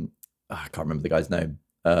 I can't remember the guy's name.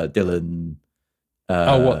 Dylan.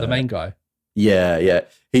 What, the main guy? Yeah.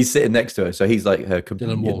 He's sitting next to her, so he's like her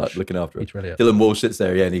companion, Walsh. like looking after her. He's really Dylan Walsh sits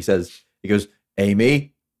there, and he goes,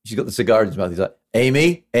 Amy. She's got the cigar in his mouth. He's like,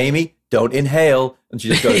 Amy, don't inhale, and she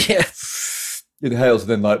just goes, inhales,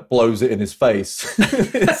 and then like blows it in his face.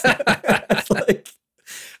 It's like,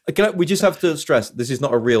 we just have to stress this is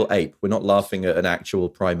not a real ape. We're not laughing at an actual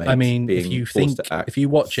primate. I mean, being if you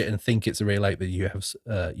watch it and think it's a real ape, but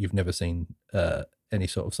you've never seen any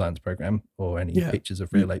sort of science program or any pictures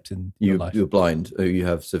of real apes in your life, you're blind or you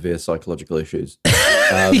have severe psychological issues.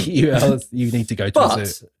 You need to go to a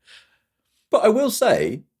zoo. But I will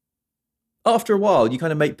say, after a while, you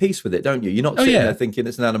kind of make peace with it, don't you? You're not sitting there thinking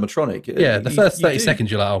it's an animatronic. Yeah, the first 30 seconds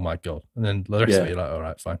you're like, oh my god, and then the rest of it you're like, all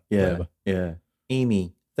right, fine, whatever. Yeah.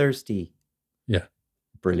 Amy, thirsty. Yeah.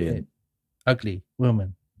 Brilliant. Ugly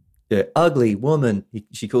woman. Yeah, ugly woman.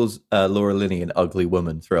 She calls Laura Linney an ugly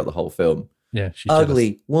woman throughout the whole film. Yeah, she's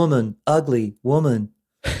ugly woman.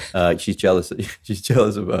 She's jealous. She's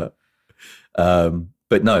jealous of her.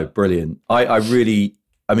 But no, brilliant. I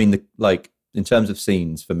mean, in terms of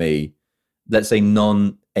scenes for me, let's say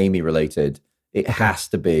non-Amy related, it has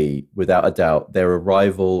to be, without a doubt, their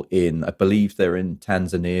arrival in, I believe they're in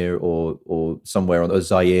Tanzania or somewhere or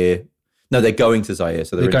Zaire. No, they're going to Zaire.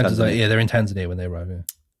 So they're going to Zaire. Yeah, they're in Tanzania when they arrive. Yeah.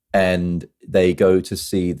 And they go to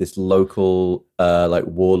see this local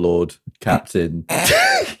warlord captain,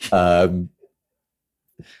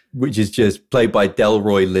 which is just played by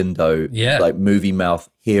Delroy Lindo, like movie mouth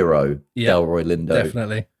hero, Delroy Lindo.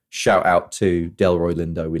 Definitely. Shout out to Delroy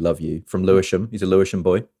Lindo. We love you. From Lewisham. He's a Lewisham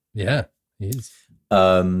boy. Yeah, he is.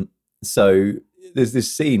 So there's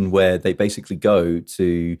this scene where they basically go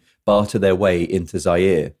to barter their way into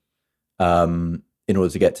Zaire in order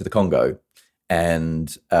to get to the Congo. And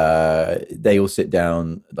they all sit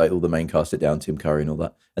down, like all the main cast sit down, Tim Curry and all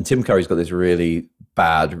that. And Tim Curry's got this really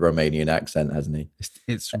bad Romanian accent, hasn't he?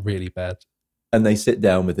 It's really bad. And they sit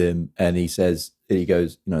down with him and he goes, they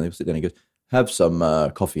sit down, he goes, have some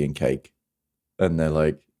coffee and cake. And they're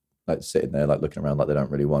like sitting there, like looking around like they don't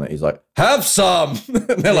really want it. He's like, have some.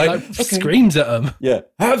 And they're like okay. Screams at them. Yeah,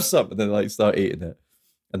 have some. And then like start eating it.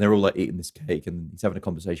 And they're all like eating this cake, and he's having a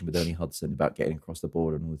conversation with Ernie Hudson about getting across the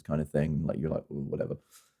border and all this kind of thing. Like you're like, ooh, whatever.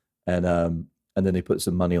 And then they put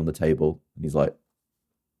some money on the table, and he's like,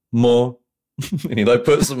 more. And he like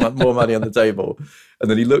puts some more money on the table, and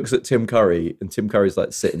then he looks at Tim Curry, and Tim Curry's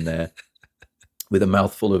like sitting there with a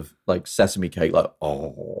mouthful of like sesame cake, like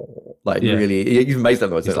really. He even makes that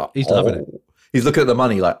noise. He's loving it. He's looking at the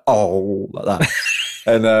money like like that,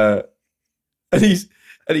 and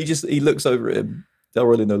he looks over at him.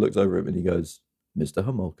 Delroy Lindo looks over him and he goes, Mr.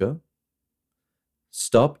 Homolka,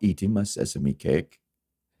 stop eating my sesame cake.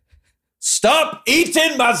 Stop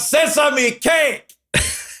eating my sesame cake!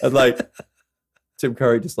 And like, Tim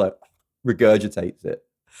Curry just like regurgitates it.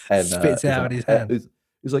 And spits it out in his hand.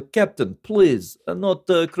 He's like, Captain, please, not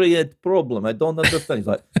create problem. I don't understand. He's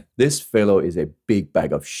like, this fellow is a big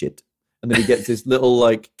bag of shit. And then he gets this little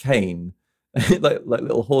like cane, like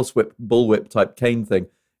little horsewhip, bullwhip type cane thing.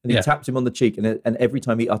 And he taps him on the cheek, and every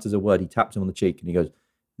time he utters a word, he taps him on the cheek, and he goes,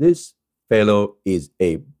 this fellow is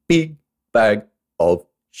a big bag of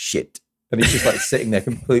shit. And he's just like sitting there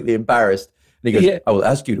completely embarrassed. And he goes, I will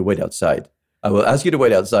ask you to wait outside. I will ask you to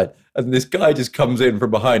wait outside. And this guy just comes in from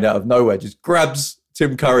behind out of nowhere, just grabs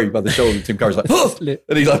Tim Curry by the shoulder. Tim Curry's like, oh!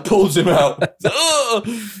 And he like pulls him out. Like,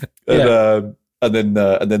 And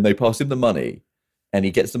then they pass him the money, and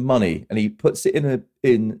he gets the money, and he puts it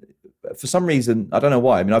in for some reason, I don't know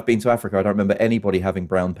why. I mean, I've been to Africa. I don't remember anybody having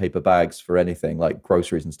brown paper bags for anything like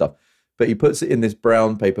groceries and stuff. But he puts it in this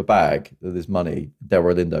brown paper bag, this money,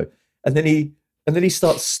 Delroy Lindo, and then he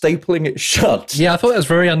starts stapling it shut. Yeah, I thought that was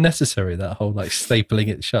very unnecessary, that whole like stapling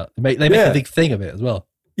it shut. They make a big thing of it as well.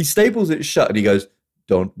 He staples it shut and he goes,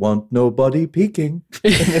 "Don't want nobody peeking."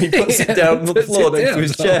 And then he puts it down on the floor next to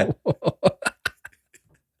his chair.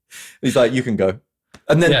 He's like, "You can go."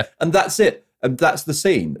 And then and that's it. And that's the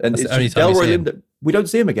scene. And that's it's Delroy Lindo. We don't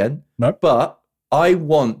see him again. No. But I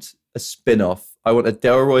want a spin-off. I want a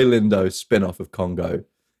Delroy Lindo spin-off of Congo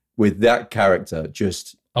with that character.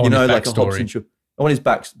 Just, like a Hobson. I want his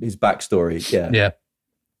backstory. Yeah. Yeah.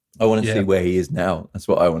 I want to see where he is now. That's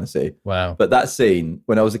what I want to see. Wow. But that scene,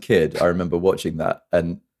 when I was a kid, I remember watching that,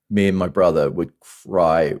 and me and my brother would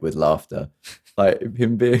cry with laughter. Like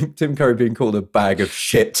Tim Curry being called a bag of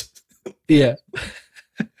shit. Yeah.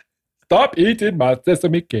 Stop eating my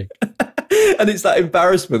sesame cake. And it's that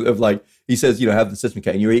embarrassment of like, he says, have the sesame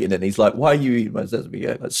cake, and you're eating it, and he's like, "Why are you eating my sesame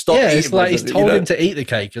cake? Like, stop eating it's like he's told him to eat the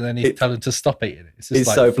cake, and then he's telling him to stop eating it. It's just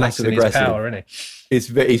like so flexing passive aggressive. His power, isn't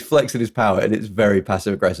it? He's flexing his power, and it's very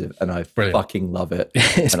passive aggressive, and I fucking love it.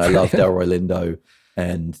 And I love Delroy Lindo,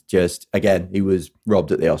 and just again, he was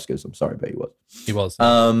robbed at the Oscars. I'm sorry, but he was. He was.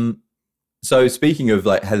 So speaking of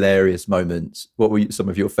like hilarious moments, what were some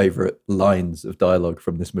of your favorite lines of dialogue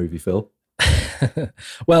from this movie, Phil?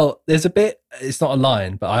 Well, there's a bit, it's not a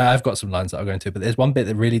line, but I've got some lines that I'll go into, but there's one bit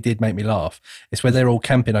that really did make me laugh. It's where they're all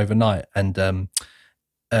camping overnight, and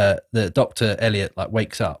the Dr. Elliot like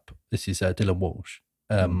wakes up. This is Dylan Walsh.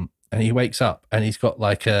 And he wakes up and he's got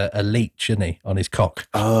like a leech, isn't he, on his cock?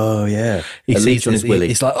 Oh yeah. He sees on his willy.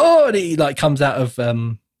 He's like, oh, and he like comes out of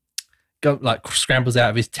scrambles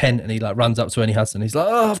out of his tent, and he like runs up to Ernie Hudson. He's like,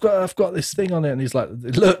 "Oh, I've got this thing on it," and he's like,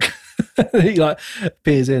 "Look." He like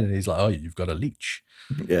peers in, and he's like, "Oh, you've got a leech."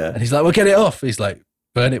 Yeah. And he's like, "Well, get it off." He's like,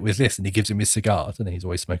 "Burn it with this," and he gives him his cigar, and he's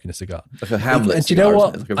always smoking a cigar. Like a Hamlet. And do you know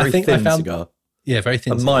what? Like a very thin cigar. Yeah, very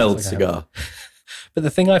thin. A mild cigar. But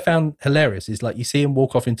the thing I found hilarious is like you see him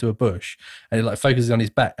walk off into a bush, and he like focuses on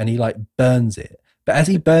his back, and he like burns it. But as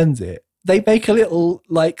he burns it, they make a little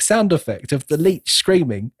like sound effect of the leech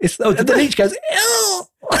screaming. And the leech goes, "Oh!"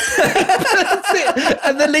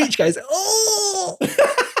 And the leech goes, "Oh!"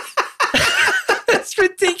 It's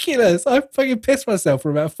ridiculous. I fucking pissed myself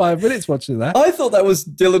for about 5 minutes watching that. I thought that was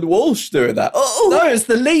Dylan Walsh doing that. Oh no, it's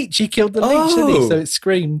the leech. He killed the leech, didn't he? So it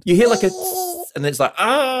screamed. You hear like a and it's like,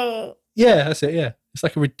 ah. Yeah, that's it. Yeah, it's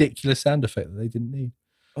like a ridiculous sound effect that they didn't need.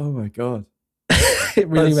 Oh my god. It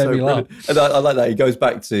really made me laugh. And I like that. He goes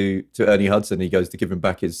back to Ernie Hudson. He goes to give him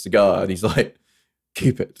back his cigar, and he's like,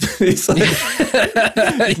 "Keep it." He's like,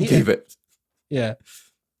 "Keep it." Yeah.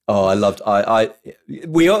 Oh, I loved.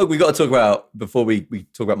 We got to talk about, before we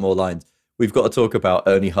talk about more lines. We've got to talk about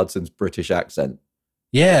Ernie Hudson's British accent.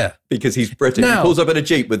 Yeah, because he's British. He pulls up in a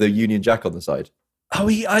Jeep with a Union Jack on the side. Oh,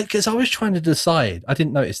 because I was trying to decide. I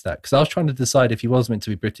didn't notice that, because I was trying to decide if he was meant to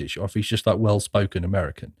be British or if he's just like well-spoken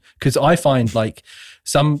American. Because I find like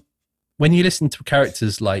when you listen to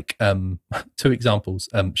characters like two examples,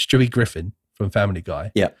 Stewie Griffin from Family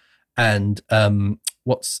Guy, yeah, and and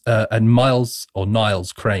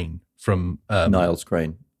Niles Crane from Niles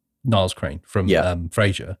Crane from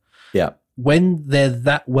Frasier. Yeah, when they're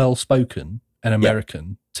that well-spoken and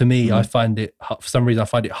American, to me, I find it, for some reason, I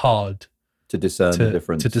find it hard to discern the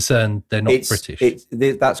difference. To discern they're not British.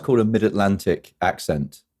 That's called a mid-Atlantic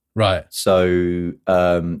accent, right? So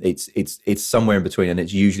it's somewhere in between, and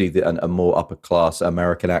it's usually a more upper class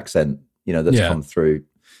American accent, that's come through.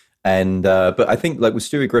 And but I think like with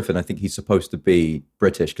Stewie Griffin, I think he's supposed to be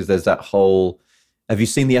British, because there's that whole. Have you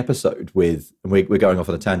seen the episode with? And we're going off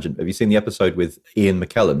on a tangent. Have you seen the episode with Ian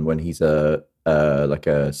McKellen when he's like a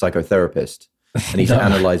psychotherapist and he's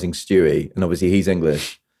analysing Stewie, and obviously he's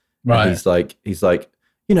English. Right. And he's like,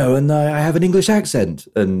 and I have an English accent.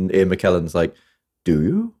 And Ian McKellen's like, do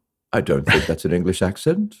you? I don't think that's an English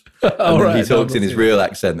accent. And then he talks in his real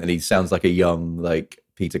accent, and he sounds like a young, like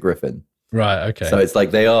Peter Griffin. Right, okay. So it's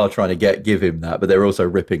like they are trying to give him that, but they're also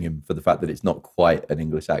ripping him for the fact that it's not quite an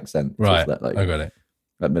English accent. Right, that, I got it.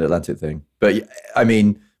 That mid-Atlantic thing. But I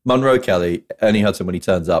mean, Monroe Kelly, Ernie Hudson, when he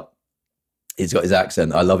turns up, he's got his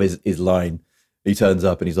accent. I love his line. He turns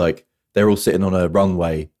up and he's like, they're all sitting on a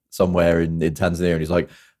runway somewhere in Tanzania, and he's like,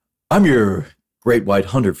 "I'm your great white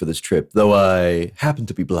hunter for this trip, though I happen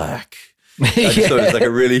to be black." I just thought it was like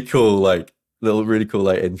a really cool,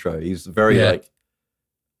 intro. He's very like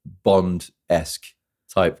Bond-esque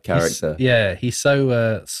type character. He's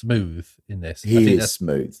so smooth in this. He is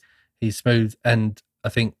smooth. He's smooth, and I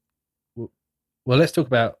think Well, let's talk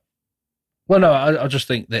about. Well, no, I just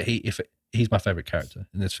think that he's my favorite character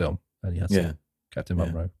in this film, and he has Captain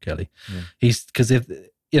Monroe Kelly. Yeah. He's because if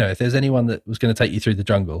there's anyone that was going to take you through the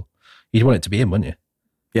jungle, you'd want it to be him, wouldn't you?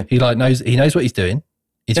 Yeah. He knows what he's doing.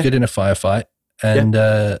 He's good in a firefight,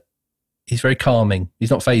 and he's very calming.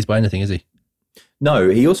 He's not fazed by anything, is he? No,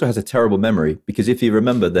 he also has a terrible memory because if you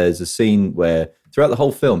remember, there's a scene where throughout the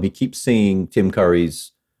whole film he keeps seeing Tim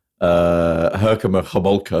Curry's Herkimer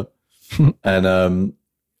Homolka, and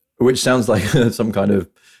which sounds like some kind of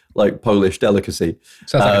like Polish delicacy.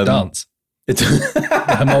 Sounds like a dance. It's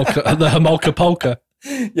the Homolka polka.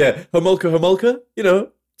 Yeah, Homolka. You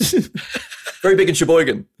know, very big in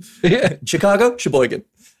Sheboygan. Yeah, Chicago, Sheboygan.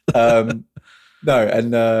 No,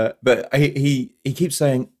 and but he keeps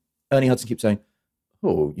saying, Ernie Hudson keeps saying,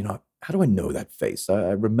 "Oh, how do I know that face?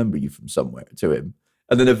 I remember you from somewhere." To him,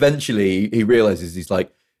 and then eventually he realizes he's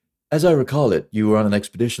like, "As I recall it, you were on an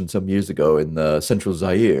expedition some years ago in central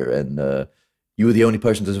Zaire, and you were the only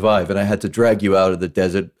person to survive, and I had to drag you out of the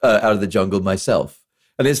desert, out of the jungle myself."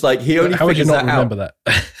 And it's like he only figures that out. How would you not remember that?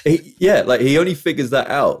 He only figures that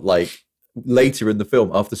out like later in the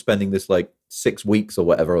film after spending this like 6 weeks or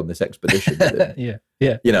whatever on this expedition with him.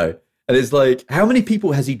 yeah. And it's like, how many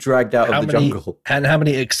people has he dragged out of the jungle? And how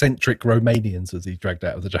many eccentric Romanians has he dragged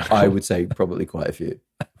out of the jungle? I would say probably quite a few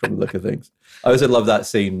from the look of things. I also love that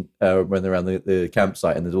scene when they're around the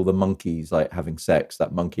campsite and there's all the monkeys like having sex,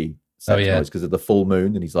 that monkey sex noise because of the full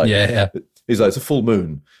moon. And he's like, he's like, it's a full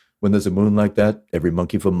moon. When there's a moon like that, every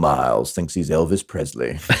monkey for miles thinks he's Elvis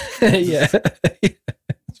Presley. Yeah.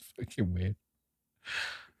 It's fucking weird.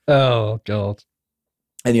 Oh, God.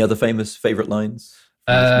 Any other favorite lines?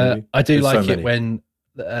 I do like it when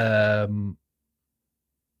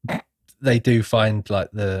they do find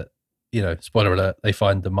like spoiler alert, they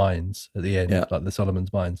find the mines at the end, like the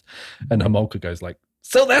Solomon's mines. And Homolka goes like,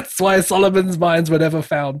 "So that's why Solomon's mines were never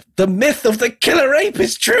found. The myth of the killer ape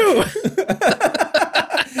is true."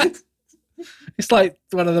 It's like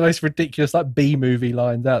one of the most ridiculous like B-movie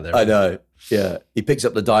lines out there. I know. Yeah. He picks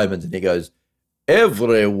up the diamonds and he goes,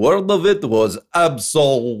 "Every word of it was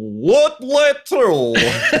absolutely true."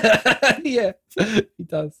 Yeah, he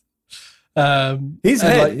does.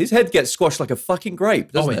 His head gets squashed like a fucking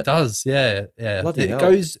grape, doesn't it? It does. Yeah. Bloody hell.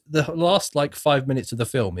 Goes, the last like 5 minutes of the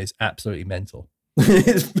film is absolutely mental.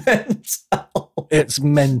 It's mental. It's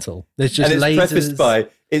mental. There's just lasers.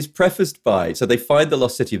 It's prefaced by, so they find the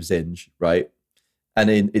lost city of Zinj, right? And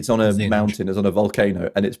it's on a mountain, it's on a volcano,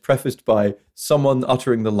 and it's prefaced by someone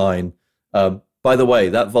uttering the line, "By the way,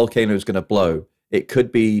 that volcano is going to blow. It could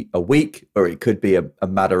be a week or it could be a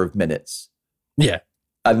matter of minutes." Yeah.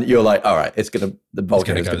 And you're like, all right, the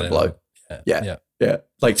volcano is going to blow. Yeah.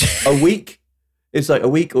 Like a week. It's like a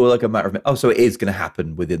week or like a matter of minutes. Oh, so it is going to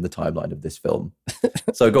happen within the timeline of this film.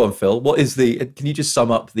 So go on, Phil. Can you just sum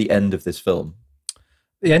up the end of this film?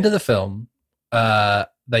 The end of the film,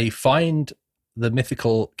 they find the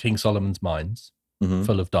mythical King Solomon's mines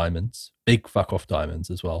full of diamonds, big fuck off diamonds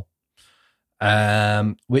as well,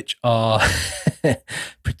 which are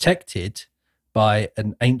protected by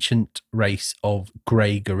an ancient race of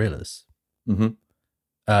grey gorillas who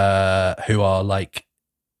are like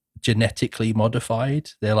genetically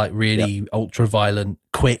modified. They're like really ultra violent,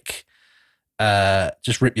 quick,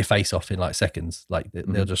 just rip your face off in like seconds. Like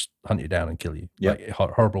they'll just hunt you down and kill you. Like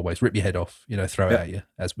horrible ways, rip your head off, throw it at you,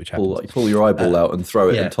 which happens. Pull your eyeball out and throw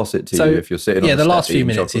it and toss it to you if you're sitting on the last few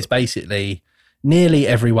minutes is basically nearly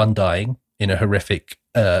everyone dying in a horrific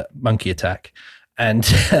monkey attack. And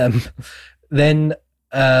then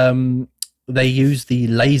they use the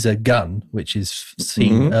laser gun, which is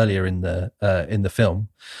seen earlier in the film,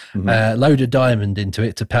 load a diamond into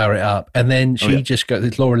it to power it up, and then she just goes.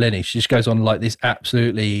 It's Laura Linney. She just goes on like this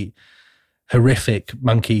absolutely horrific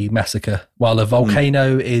monkey massacre while the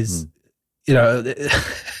volcano is,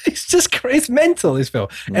 it's mental. This film,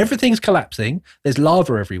 everything's collapsing. There's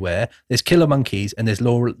lava everywhere. There's killer monkeys, and there's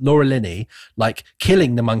Laura Linney like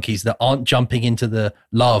killing the monkeys that aren't jumping into the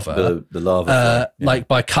lava. The lava, like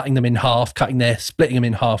by cutting them in half, splitting them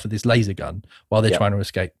in half with this laser gun while they're trying to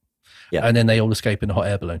escape. Yeah, and then they all escape in a hot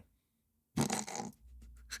air balloon.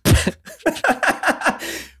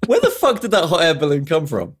 Where the fuck did that hot air balloon come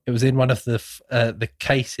from? It was in one of the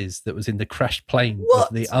cases that was in the crashed plane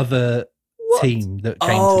of the other team that came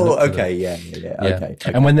to look for them. Okay.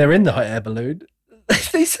 And when they're in the hot air balloon,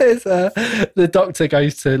 he says, the doctor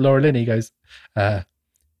goes to Laura Linney, he goes,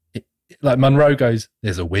 like Monroe goes,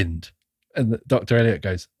 "There's a wind." And Dr. Elliot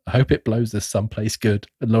goes, "I hope it blows us someplace good."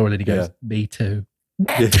 And Laura Linney goes, "Me too."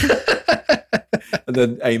 Yeah. And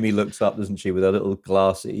then Amy looks up, doesn't she, with her little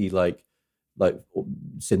glassy, like like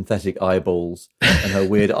synthetic eyeballs and her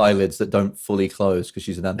weird eyelids that don't fully close because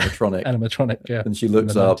she's an animatronic. Animatronic, yeah. And she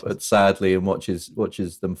looks up sadly and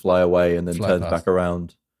watches them fly away, and then turns back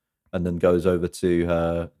around, and then goes over to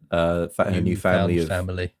her new family of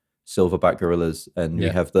silverback gorillas, and we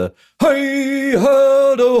have the hey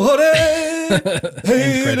ho do hode,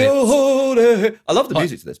 hey do hode. I love the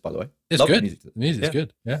music to this, by the way. It's good. The music's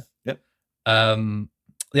good. Yeah. Yep.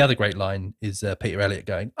 The other great line is Peter Elliott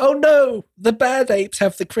going, "Oh no, the bad apes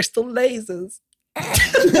have the crystal lasers."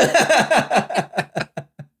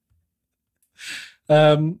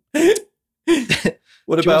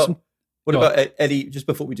 What about Eddie? Just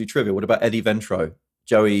before we do trivia, what about Eddie Ventro,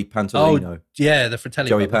 Joey Pantolino? Oh, yeah, the Fratelli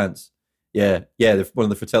Joey brother. Pants. Yeah, one of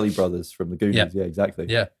the Fratelli brothers from the Goonies. Yeah, exactly.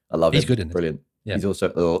 Yeah, I love him. He's good in this. Brilliant. Yeah.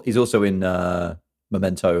 He's also in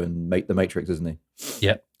Memento and The Matrix, isn't he?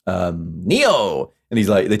 Yeah. Neo, and he's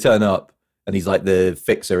like, they turn up, and he's like the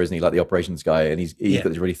fixer, isn't he? Like the operations guy, and he's got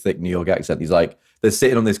this really thick New York accent. He's like, they're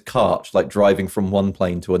sitting on this cart, like driving from one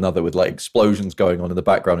plane to another with like explosions going on in the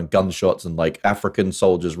background and gunshots and like African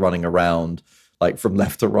soldiers running around like from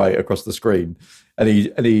left to right across the screen. And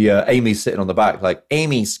Amy's sitting on the back like,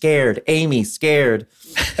 Amy's scared.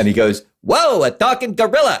 And he goes, whoa, a talking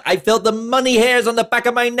gorilla. I felt the money hairs on the back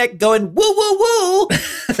of my neck going, woo, woo, woo.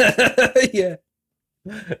 Yeah.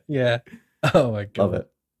 Yeah. Oh my God. Love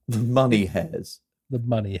it. The money hairs. The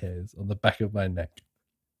money hairs on the back of my neck.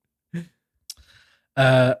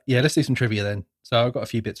 Let's do some trivia then. So I've got a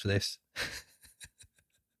few bits for this.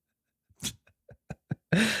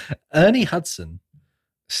 Ernie Hudson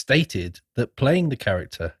stated that playing the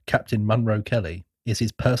character Captain Munro Kelly is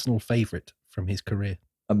his personal favorite from his career.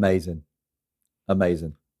 Amazing.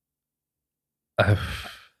 Oh.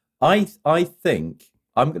 I think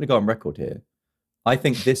I'm going to go on record here. I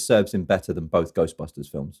think this serves him better than both Ghostbusters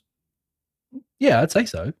films. Yeah, I'd say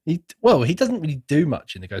so. He doesn't really do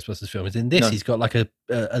much in the Ghostbusters films. In this, he's got like a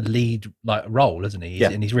lead like role, isn't he?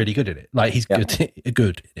 And he's really good at it. Like he's good in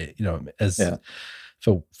it. You know,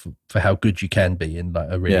 for how good you can be in like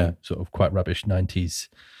a really sort of quite rubbish 90s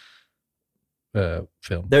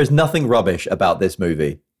film. There is nothing rubbish about this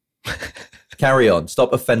movie. Carry on.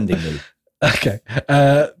 Stop offending me. Okay.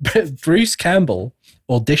 Bruce Campbell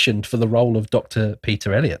auditioned for the role of Dr.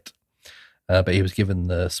 Peter Elliott, but he was given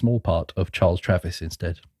the small part of Charles Travis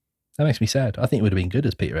instead. That makes me sad. I think it would have been good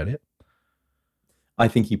as Peter Elliott. I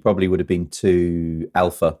think he probably would have been too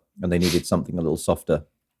alpha, and they needed something a little softer.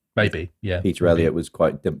 Maybe, yeah. Peter Elliott was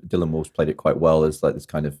quite... Dylan Wolfe played it quite well as like this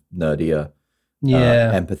kind of nerdier,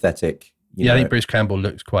 empathetic. I think Bruce Campbell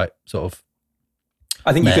looks quite sort of...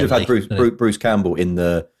 I think you could have had Bruce Campbell in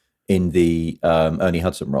the Ernie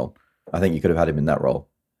Hudson role. I think you could have had him in that role.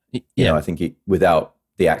 Yeah. You know, I think without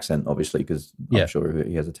the accent, obviously, because I'm sure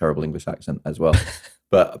he has a terrible English accent as well.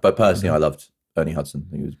 but personally, I loved Ernie Hudson.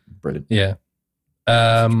 I think he was brilliant. Yeah.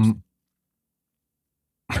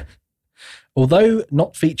 Although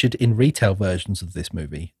not featured in retail versions of this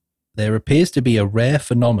movie, there appears to be a rare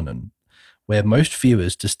phenomenon where most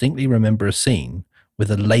viewers distinctly remember a scene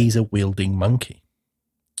with a laser-wielding monkey.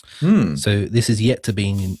 So this is yet to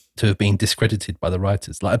have been discredited by the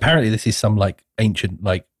writers. Like apparently this is some like ancient,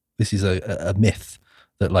 like this is a myth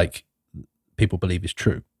that like people believe is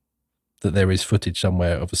true, that there is footage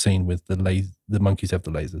somewhere of a scene with the monkeys have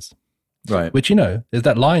the lasers. Right. Which, you know, there's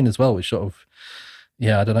that line as well, which sort of,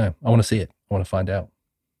 I don't know. I want to see it. I want to find out.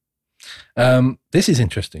 This is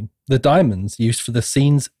interesting. The diamonds used for the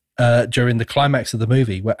scenes during the climax of the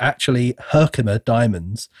movie were actually Herkimer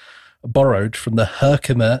diamonds borrowed from the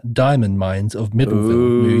Herkimer diamond mines of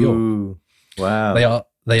Middleville, New York. Wow.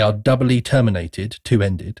 They are doubly terminated,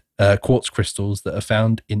 two-ended, quartz crystals that are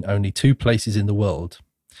found in only 2 places in the world.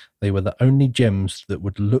 They were the only gems that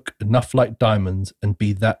would look enough like diamonds and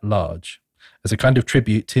be that large. As a kind of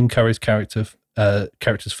tribute, Tim Curry's character's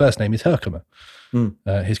first name is Herkimer.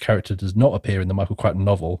 His character does not appear in the Michael Crichton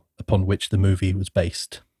novel upon which the movie was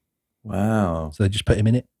based. Wow. So they just put him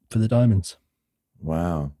in it for the diamonds.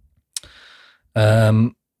 Wow.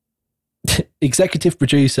 Executive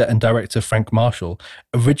producer and director Frank Marshall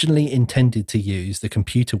originally intended to use the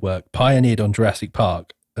computer work pioneered on Jurassic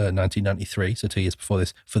Park 1993, so 2 years before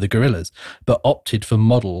this, for the gorillas, but opted for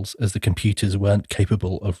models as the computers weren't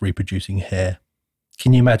capable of reproducing hair.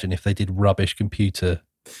 Can you imagine if they did rubbish computer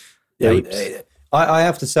apes? I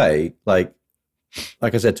have to say, like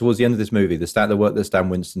I said, towards the end of this movie, the work that Stan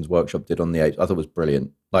Winston's workshop did on the apes, I thought was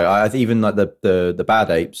brilliant. Like I even like the bad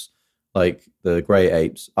apes, like the grey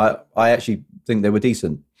apes, I actually think they were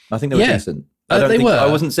decent. I think they were decent. I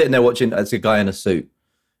wasn't sitting there watching as a guy in a suit.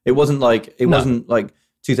 It wasn't like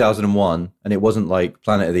 2001, and it wasn't like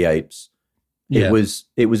Planet of the Apes. Yeah.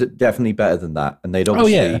 It was definitely better than that, and they'd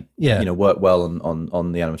obviously worked well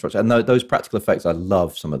on the animatronics. And those practical effects, I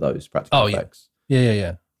love some of those practical effects.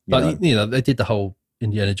 Yeah. But they did the whole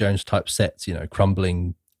Indiana Jones type sets,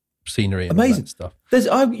 crumbling scenery and amazing all that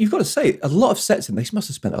stuff. You've got to say, a lot of sets in. They must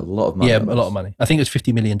have spent a lot of money. Yeah, a lot of money. I think it was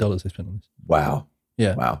 $50 million they spent on this. Wow.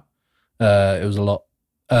 Yeah. Wow. It was a lot.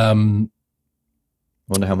 I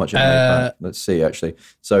wonder how much it made back. Let's see, actually.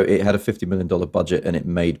 So it had a $50 million budget and it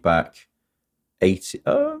made back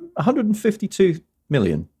 152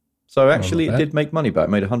 million. So actually it did make money back.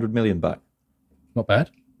 It made 100 million back. Not bad.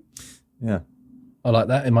 Yeah. I like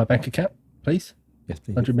that in my bank account, please. Yes,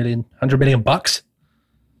 please. 100 million bucks.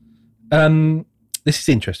 This is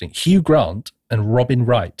interesting. Hugh Grant and Robin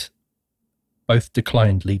Wright both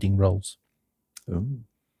declined leading roles. Oh.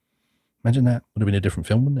 Imagine that. Would have been a different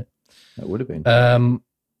film, wouldn't it? That would have been.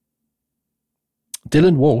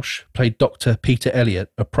 Dylan Walsh played Dr. Peter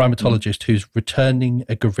Elliott, a primatologist who's returning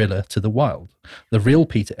a gorilla to the wild. The real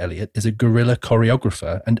Peter Elliott is a gorilla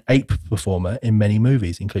choreographer and ape performer in many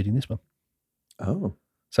movies, including this one. Oh.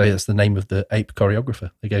 So that's the name of the ape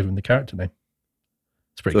choreographer. They gave him the character name.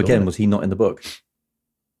 It's pretty cool. Again, was he not in the book?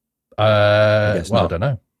 I don't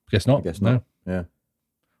know. Guess not. No. Yeah.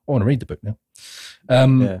 I want to read the book now.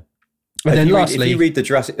 Yeah. And then lastly, if you read the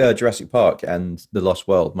Jurassic Park and the Lost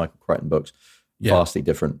World, Michael Crichton books, vastly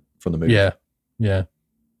different from the movie. Yeah.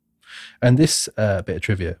 And this bit of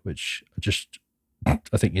trivia, which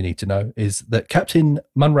I think you need to know, is that Captain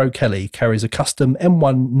Munro Kelly carries a custom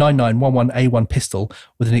M19911A1 pistol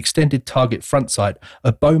with an extended target front sight,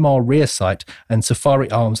 a Bowmar rear sight, and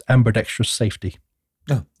Safari Arms ambidextrous safety.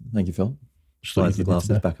 Oh, thank you, Phil. Slides the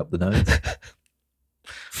glasses back up the nose. I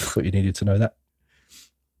thought you needed to know that.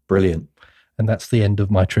 Brilliant. And that's the end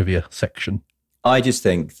of my trivia section. I just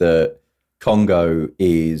think that Congo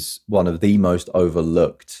is one of the most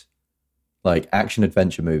overlooked action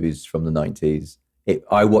adventure movies from the 90s.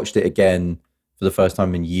 I watched it again for the first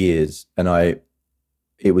time in years, and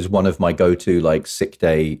it was one of my go-to sick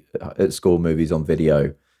day at school movies on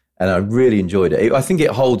video, and I really enjoyed it. I think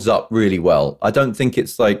it holds up really well. I don't think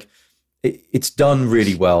it's it's done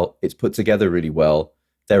really well. It's put together really well.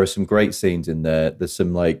 There are some great scenes in there. There's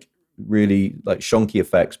some really shonky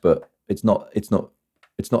effects, but it's not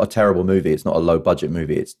a terrible movie. It's not a low budget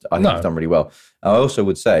movie. I think it's done really well. I also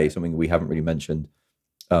would say something we haven't really mentioned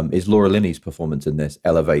is Laura Linney's performance in this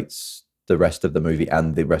elevates the rest of the movie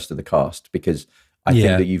and the rest of the cast, because I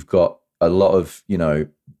think that you've got a lot of,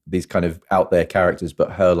 these kind of out there characters,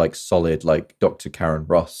 but her solid, Dr. Karen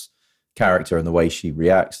Ross character and the way she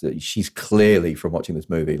reacts, she's clearly, from watching this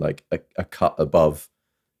movie, a cut above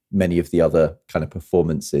many of the other kind of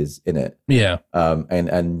performances in it. Yeah.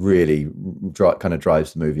 And really kind of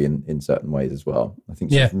drives the movie in certain ways as well. I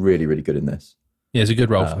think she's really, really good in this. Yeah, it's a good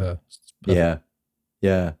role for her. Yeah.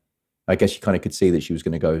 I guess you kind of could see that she was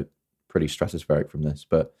going to go pretty stratospheric from this.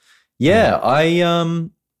 But I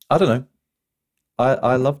don't know.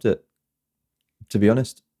 I loved it, to be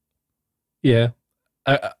honest. Yeah.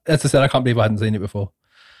 As I said, I can't believe I hadn't seen it before.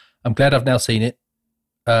 I'm glad I've now seen it.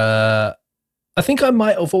 I think I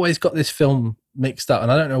might have always got this film mixed up,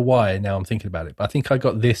 and I don't know why now I'm thinking about it, but I think I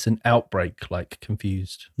got this and Outbreak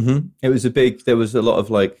confused. Mm-hmm. There was a lot of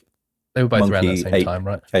they were both around that same time,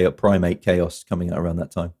 right? Primate Chaos coming out around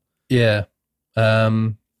that time. Yeah.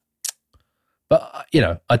 But,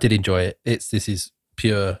 I did enjoy it. This is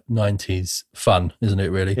pure 90s fun, isn't it,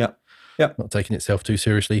 really? Yeah. Yeah. Not taking itself too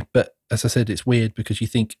seriously. But as I said, it's weird because you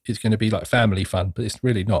think it's going to be family fun, but it's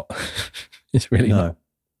really not. It's really not.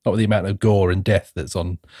 Not with the amount of gore and death that's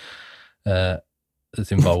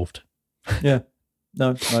that's involved. Yeah.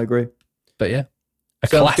 No, I agree. But yeah,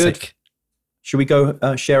 Sounds classic. Good. Should we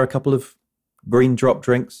go share a couple of green drop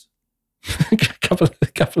drinks? a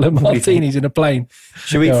couple of martinis in a plane.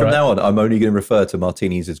 Should we, from now on, I'm only going to refer to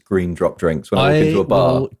martinis as green drop drinks when I walk into a bar.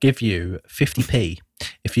 I will give you 50p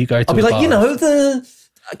if you go to I'll be a bar.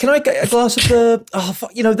 Can I get a glass of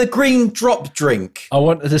the green drop drink? I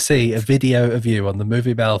wanted to see a video of you on the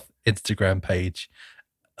Movie Mouth Instagram page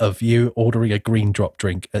of you ordering a green drop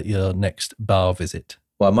drink at your next bar visit.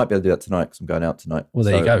 Well, I might be able to do that tonight because I'm going out tonight. Well,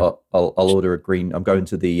 there you go. I'll order a green. I'm going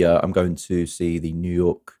to see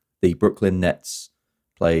the Brooklyn Nets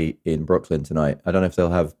play in Brooklyn tonight. I don't know if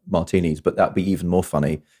they'll have martinis, but that'd be even more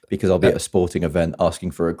funny because I'll be at a sporting event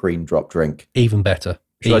asking for a green drop drink. Even better.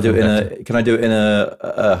 Can I do it in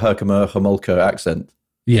a Herkimer Homolka accent?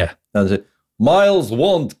 Yeah. And say, Miles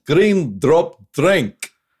want green drop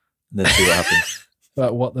drink. And then see what happens.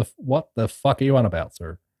 But what the fuck are you on about,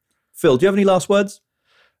 sir? Phil, do you have any last words?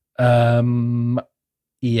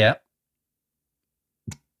 Yeah.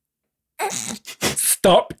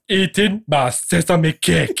 Stop eating my sesame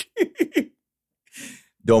cake.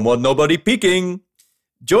 Don't want nobody peeking.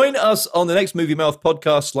 Join us on the next Movie Mouth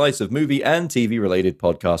podcast, slice of movie and TV related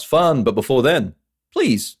podcast fun. But before then,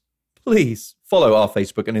 please follow our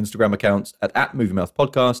Facebook and Instagram accounts at Movie Mouth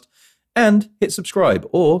Podcast and hit subscribe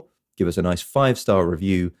or give us a nice 5-star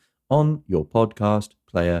review on your podcast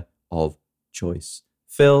player of choice.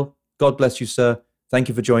 Phil, God bless you, sir. Thank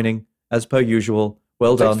you for joining. As per usual,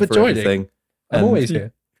 well done for everything. I'm always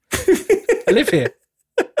here. I live here.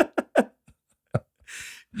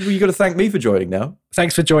 You got to thank me for joining now.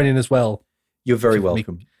 Thanks for joining as well. You're very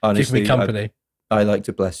welcome. Honestly, give me company. I like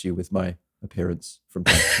to bless you with my appearance from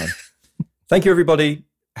time to time. Thank you, everybody.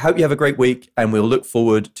 Hope you have a great week, and we'll look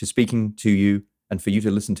forward to speaking to you and for you to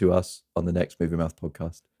listen to us on the next Movie Mouth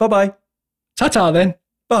podcast. Bye-bye. Ta-ta then.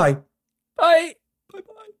 Bye. Bye.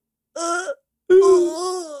 Bye-bye.